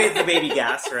gas. They say it's the baby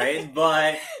gas, right?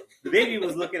 But the baby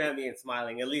was looking at me and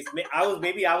smiling. At least I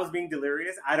was being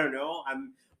delirious. I don't know.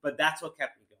 But that's what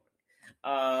kept me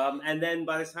going. And then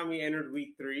by the time we entered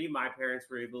week 3, my parents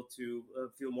were able to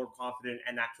feel more confident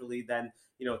and actually then,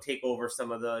 take over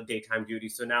some of the daytime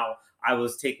duties. So now I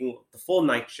was taking the full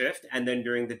night shift, and then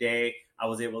during the day, I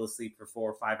was able to sleep for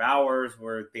 4 or 5 hours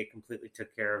where they completely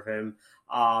took care of him,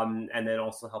 and then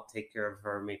also helped take care of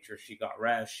her, made sure she got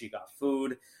rest, she got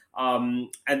food. And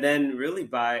then really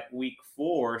by week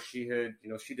 4, she did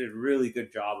a really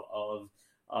good job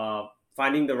of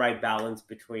finding the right balance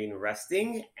between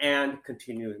resting and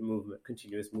continuous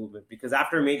movement. Because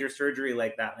after a major surgery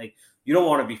like that, you don't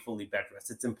want to be fully bed rest.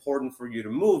 It's important for you to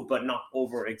move, but not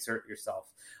overexert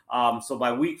yourself. So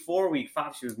by week 4, week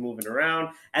 5, she was moving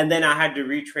around. And then I had to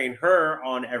retrain her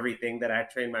on everything that I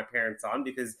trained my parents on,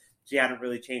 because she hadn't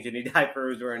really changed any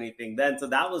diapers or anything then. So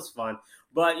that was fun.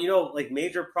 But,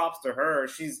 major props to her.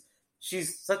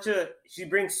 She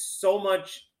brings so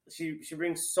much. She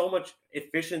brings so much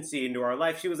efficiency into our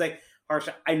life. She was like,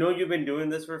 Harsha, I know you've been doing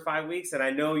this for 5 weeks, and I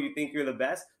know you think you're the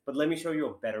best, but let me show you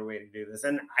a better way to do this.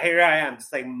 And here I am,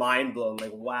 just mind blown,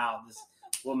 wow, this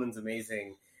woman's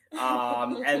amazing.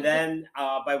 And then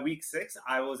by week 6,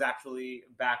 I was actually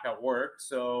back at work.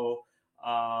 So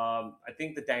I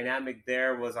think the dynamic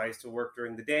there was I used to work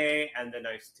during the day, and then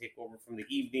I used to take over from the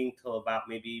evening till about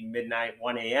maybe midnight,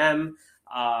 1 a.m.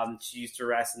 She used to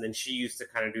rest, and then she used to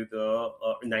kind of do the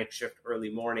night shift early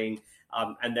morning.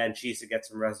 And then she used to get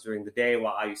some rest during the day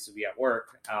while I used to be at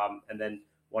work. And then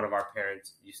one of our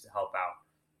parents used to help out.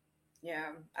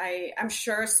 Yeah, I'm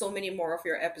sure so many more of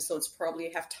your episodes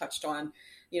probably have touched on,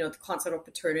 the concept of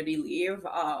paternity leave,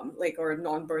 or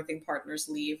non-birthing partners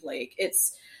leave.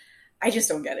 I just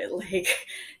don't get it.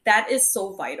 That is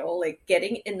so vital.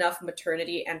 Getting enough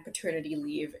maternity and paternity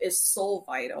leave is so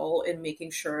vital in making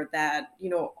sure that,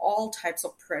 all types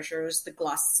of pressures, the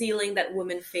glass ceiling that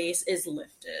women face is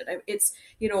lifted.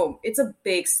 It's a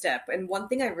big step. And one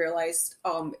thing I realized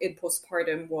in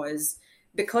postpartum was,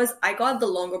 because I got the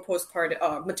longer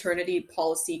postpartum maternity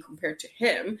policy compared to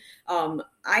him,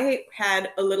 I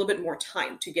had a little bit more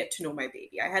time to get to know my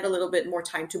baby. I had a little bit more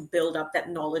time to build up that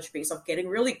knowledge base of getting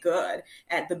really good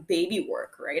at the baby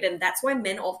work, right? And that's why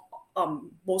men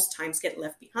most times get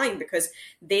left behind, because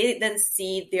they then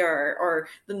see the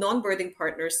non-birthing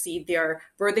partners see their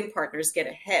birthing partners get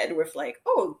ahead with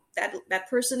oh, that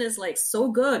person is so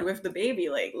good with the baby,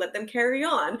 let them carry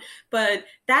on. But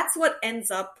that's what ends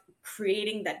up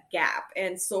creating that gap.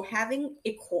 And so having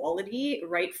equality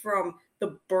right from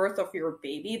the birth of your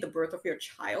baby, the birth of your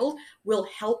child, will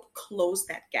help close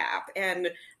that gap. And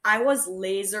I was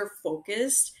laser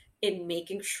focused in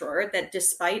making sure that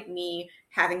despite me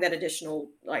having that additional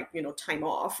time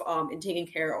off and taking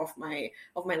care of my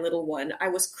little one, I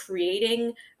was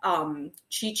creating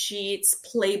cheat sheets,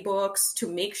 playbooks to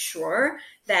make sure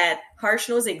that Harsh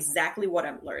knows exactly what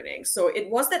I'm learning. So it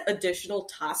was that additional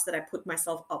task that I put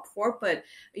myself up for. But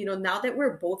now that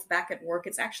we're both back at work,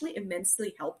 it's actually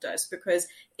immensely helped us, because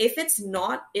if it's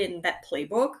not in that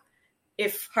playbook,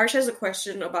 if Harsh has a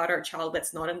question about our child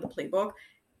that's not in the playbook,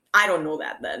 I don't know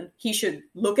that then. He should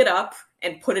look it up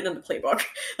and put it in the playbook.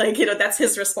 That's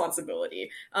his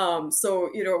responsibility. So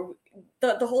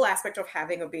the whole aspect of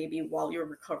having a baby while you're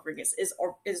recovering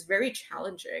is very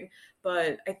challenging.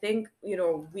 But I think,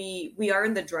 we are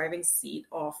in the driving seat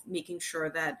of making sure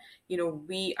that,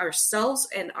 we ourselves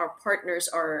and our partners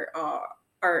are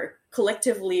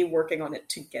collectively working on it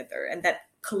together. And that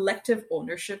collective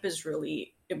ownership is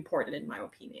really important, in my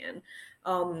opinion.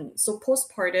 So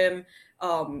postpartum,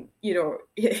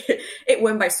 it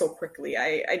went by so quickly.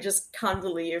 I just can't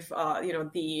believe,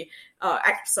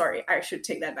 sorry, I should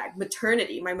take that back.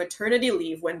 My maternity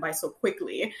leave went by so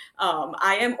quickly.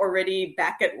 I am already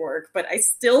back at work, but I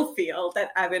still feel that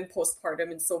I'm in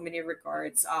postpartum in so many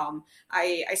regards.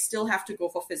 I still have to go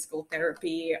for physical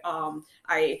therapy.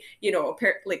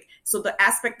 So the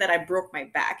aspect that I broke my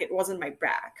back, it wasn't my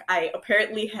back. I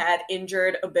apparently had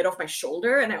injured a bit of my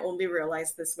shoulder, and I only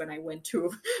realized this when I went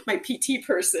to my PT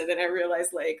person, and I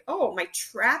realized my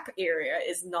trap area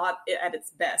is not at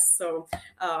its best. So,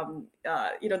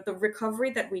 the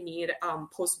recovery that we need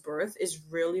post-birth is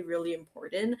really, really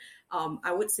important.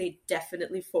 I would say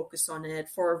definitely focus on it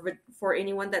for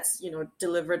anyone that's,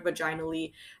 delivered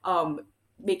vaginally.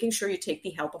 Making sure you take the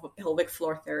help of a pelvic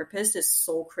floor therapist is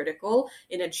so critical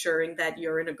in ensuring that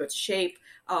you're in a good shape.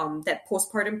 That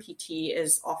postpartum PT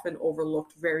is often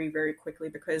overlooked very, very quickly,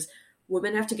 because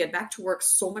women have to get back to work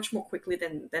so much more quickly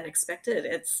than expected.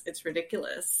 It's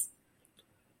ridiculous.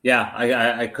 Yeah,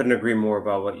 I couldn't agree more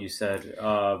about what you said.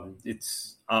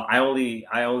 I only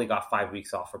got 5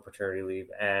 weeks off for paternity leave,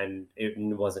 and it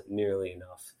wasn't nearly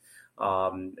enough.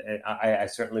 I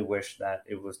certainly wish that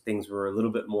things were a little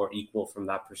bit more equal from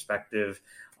that perspective,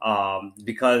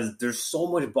 because there's so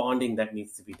much bonding that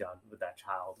needs to be done with that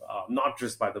child, not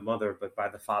just by the mother, but by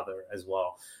the father as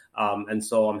well. And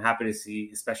so I'm happy to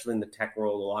see, especially in the tech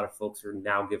world, a lot of folks are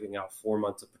now giving out 4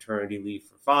 months of paternity leave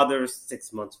for fathers,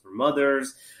 6 months for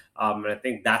mothers. And I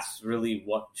think that's really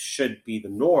what should be the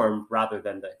norm rather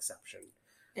than the exception.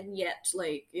 And yet,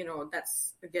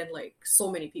 that's, again,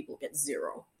 so many people get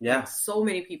zero. Yeah. So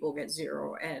many people get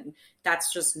zero, and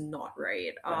that's just not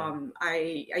right.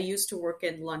 I used to work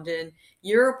in London.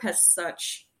 Europe has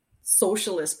such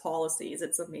socialist policies.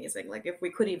 It's amazing. If we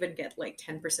could even get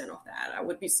 10% of that, I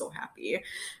would be so happy.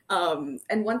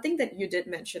 And one thing that you did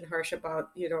mention, Harsh,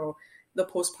 about, the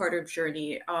postpartum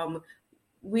journey,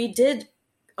 we did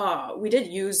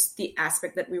use the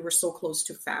aspect that we were so close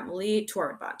to family to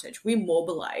our advantage. We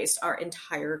mobilized our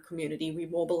entire community. We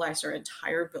mobilized our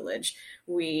entire village.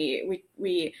 We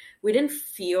didn't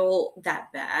feel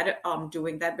that bad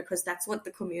doing that, because that's what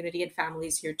the community and family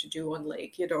is here to do on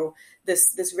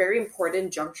this very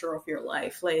important juncture of your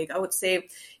life. I would say,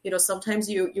 sometimes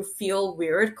you feel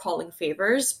weird calling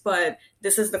favors, but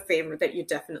this is the favor that you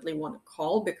definitely want to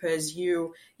call, because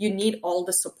you need all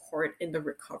the support in the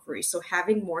recovery. So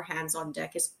having more hands on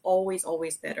deck is always,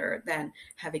 always better than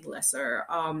having lesser.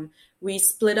 We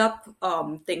split up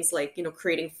things like,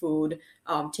 creating food,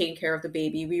 taking care of the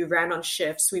baby. We ran on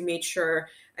shifts. We made sure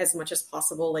as much as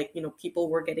possible, people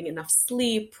were getting enough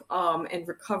sleep and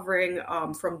recovering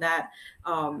from that.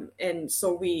 And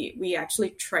so we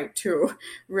actually tried to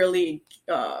really,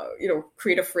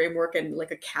 create a framework and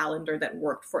a calendar that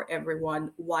worked for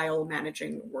everyone while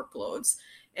managing workloads.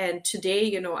 And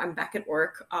today, I'm back at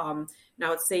work. Now, I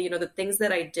would say, the things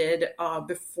that I did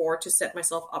before to set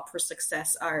myself up for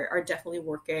success are definitely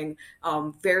working.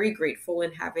 Very grateful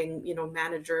in having,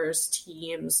 managers,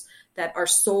 teams that are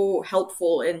so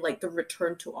helpful in the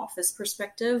return to office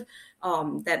perspective.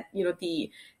 That,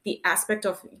 the aspect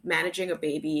of managing a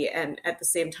baby and at the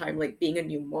same time, being a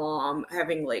new mom,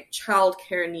 having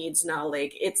childcare needs now,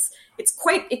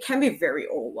 it can be very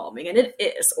overwhelming, and it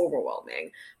is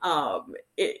overwhelming.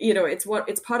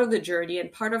 It's part of the journey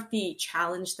and part of the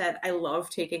challenge that I love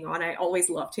taking on. I always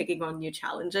love taking on new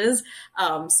challenges.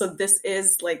 So this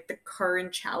is the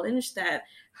current challenge that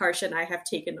Harsh and I have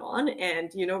taken on. And,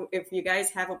 if you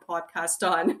guys have a podcast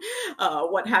on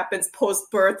what happens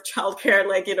post-birth childcare,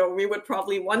 we would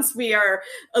probably, once we are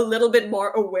a little bit more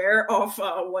aware of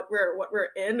what we're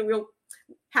in, we'll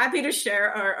happy to share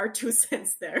our 2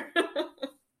 cents there.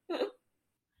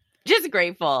 just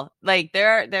grateful. Like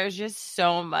there's just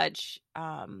so much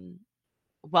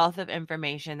wealth of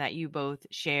information that you both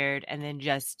shared, and then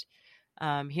just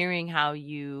hearing how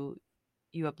you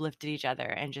uplifted each other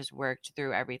and just worked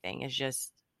through everything is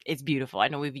just, it's beautiful. I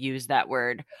know we've used that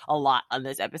word a lot on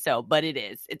this episode, but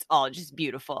it's all just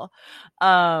beautiful.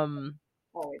 And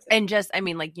just, I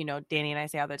mean, like, you know, Danny and I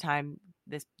say all the time,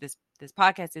 this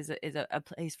podcast is a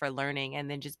place for learning, and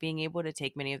then just being able to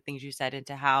take many of the things you said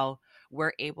into how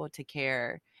we're able to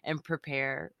care and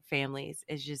prepare families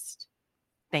is just,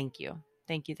 thank you.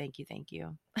 Thank you. Thank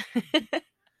you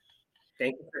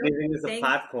for giving us a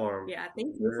platform. Yeah,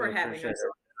 thank you for having us.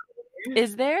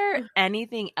 Is there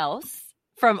anything else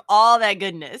from all that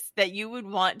goodness that you would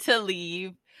want to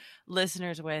leave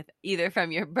listeners with, either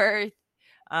from your birth,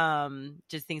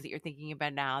 just things that you're thinking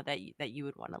about now that you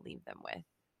would want to leave them with?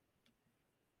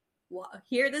 Well,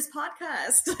 hear this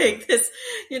podcast. Like this,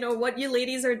 you know, what you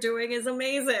ladies are doing is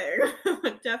amazing.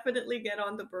 Definitely get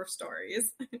on the birth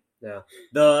stories. Yeah.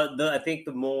 I think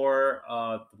the more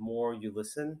you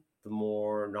listen, the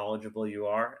more knowledgeable you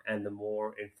are, and the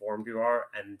more informed you are,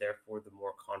 and therefore the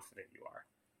more confident you are.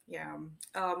 Yeah,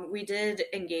 we did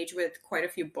engage with quite a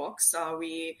few books.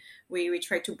 We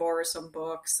tried to borrow some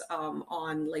books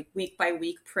on like week by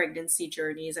week pregnancy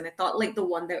journeys, and I thought like the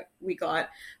one that we got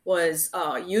was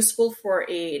useful for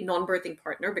a non-birthing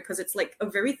partner, because it's like a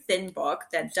very thin book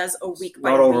that does a week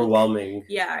by week. Not overwhelming.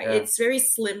 Yeah, it's very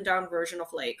slimmed down version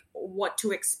of like what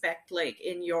to expect like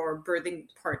in your birthing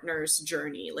partner's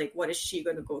journey. Like what is she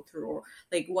going to go through, or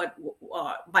like what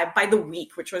by the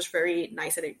week, which was very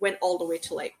nice, and it went all the way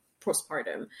to like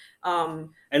postpartum. And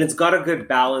it's got a good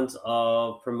balance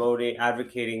of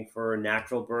advocating for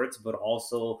natural births, but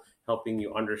also helping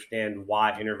you understand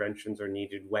why interventions are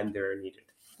needed when they're needed.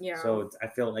 Yeah. So I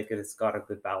feel like it's got a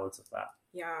good balance of that.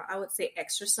 Yeah, I would say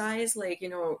exercise, like, you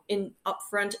know, in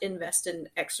upfront invest in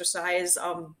exercise,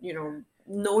 you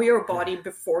know your body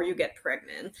before you get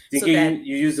pregnant.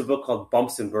 You use a book called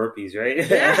Bumps and Burpees, right?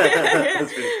 Yeah.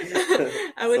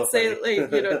 I would say,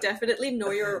 like, you know, definitely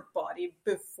know your body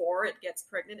before it gets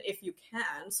pregnant if you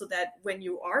can, so that when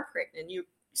you are pregnant, you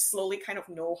slowly kind of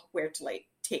know where to like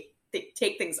take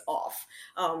things off,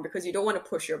 because you don't want to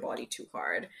push your body too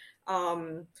hard.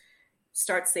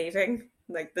 Start saving.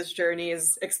 Like, this journey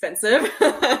is expensive.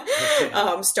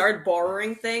 Start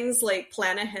borrowing things, like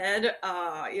plan ahead.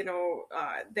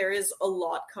 There is a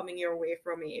lot coming your way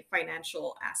from a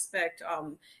financial aspect.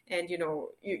 And, you know,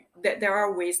 there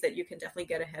are ways that you can definitely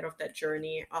get ahead of that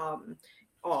journey on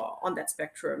that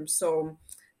spectrum. So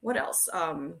what else?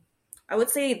 I would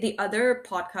say the other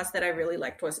podcast that I really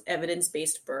liked was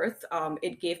Evidence-Based Birth.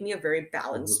 It gave me a very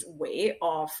balanced way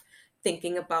of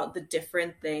thinking about the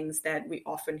different things that we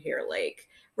often hear, like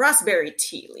raspberry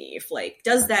tea leaf, like,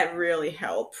 does that really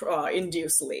help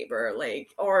induce labor? Like,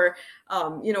 or,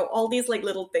 you know, all these like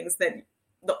little things that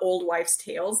the old wives'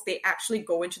 tales, they actually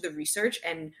go into the research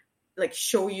and like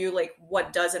show you like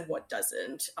what does and what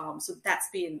doesn't. So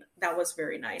that was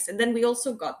very nice. And then we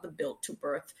also got the Built to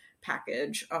Birth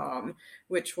package,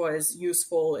 which was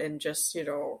useful in just, you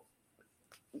know,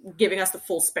 giving us the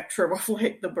full spectrum of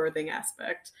like the birthing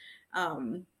aspect.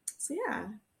 So yeah,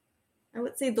 I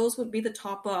would say those would be the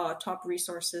top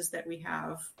resources that we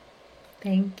have.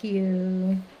 Thank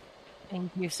you.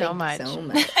 Thank you so much. Thanks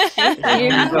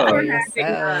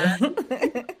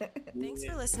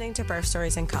for listening to Birth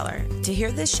Stories in Color. To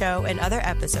hear this show and other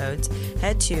episodes,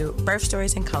 head to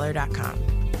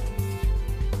birthstoriesincolor.com.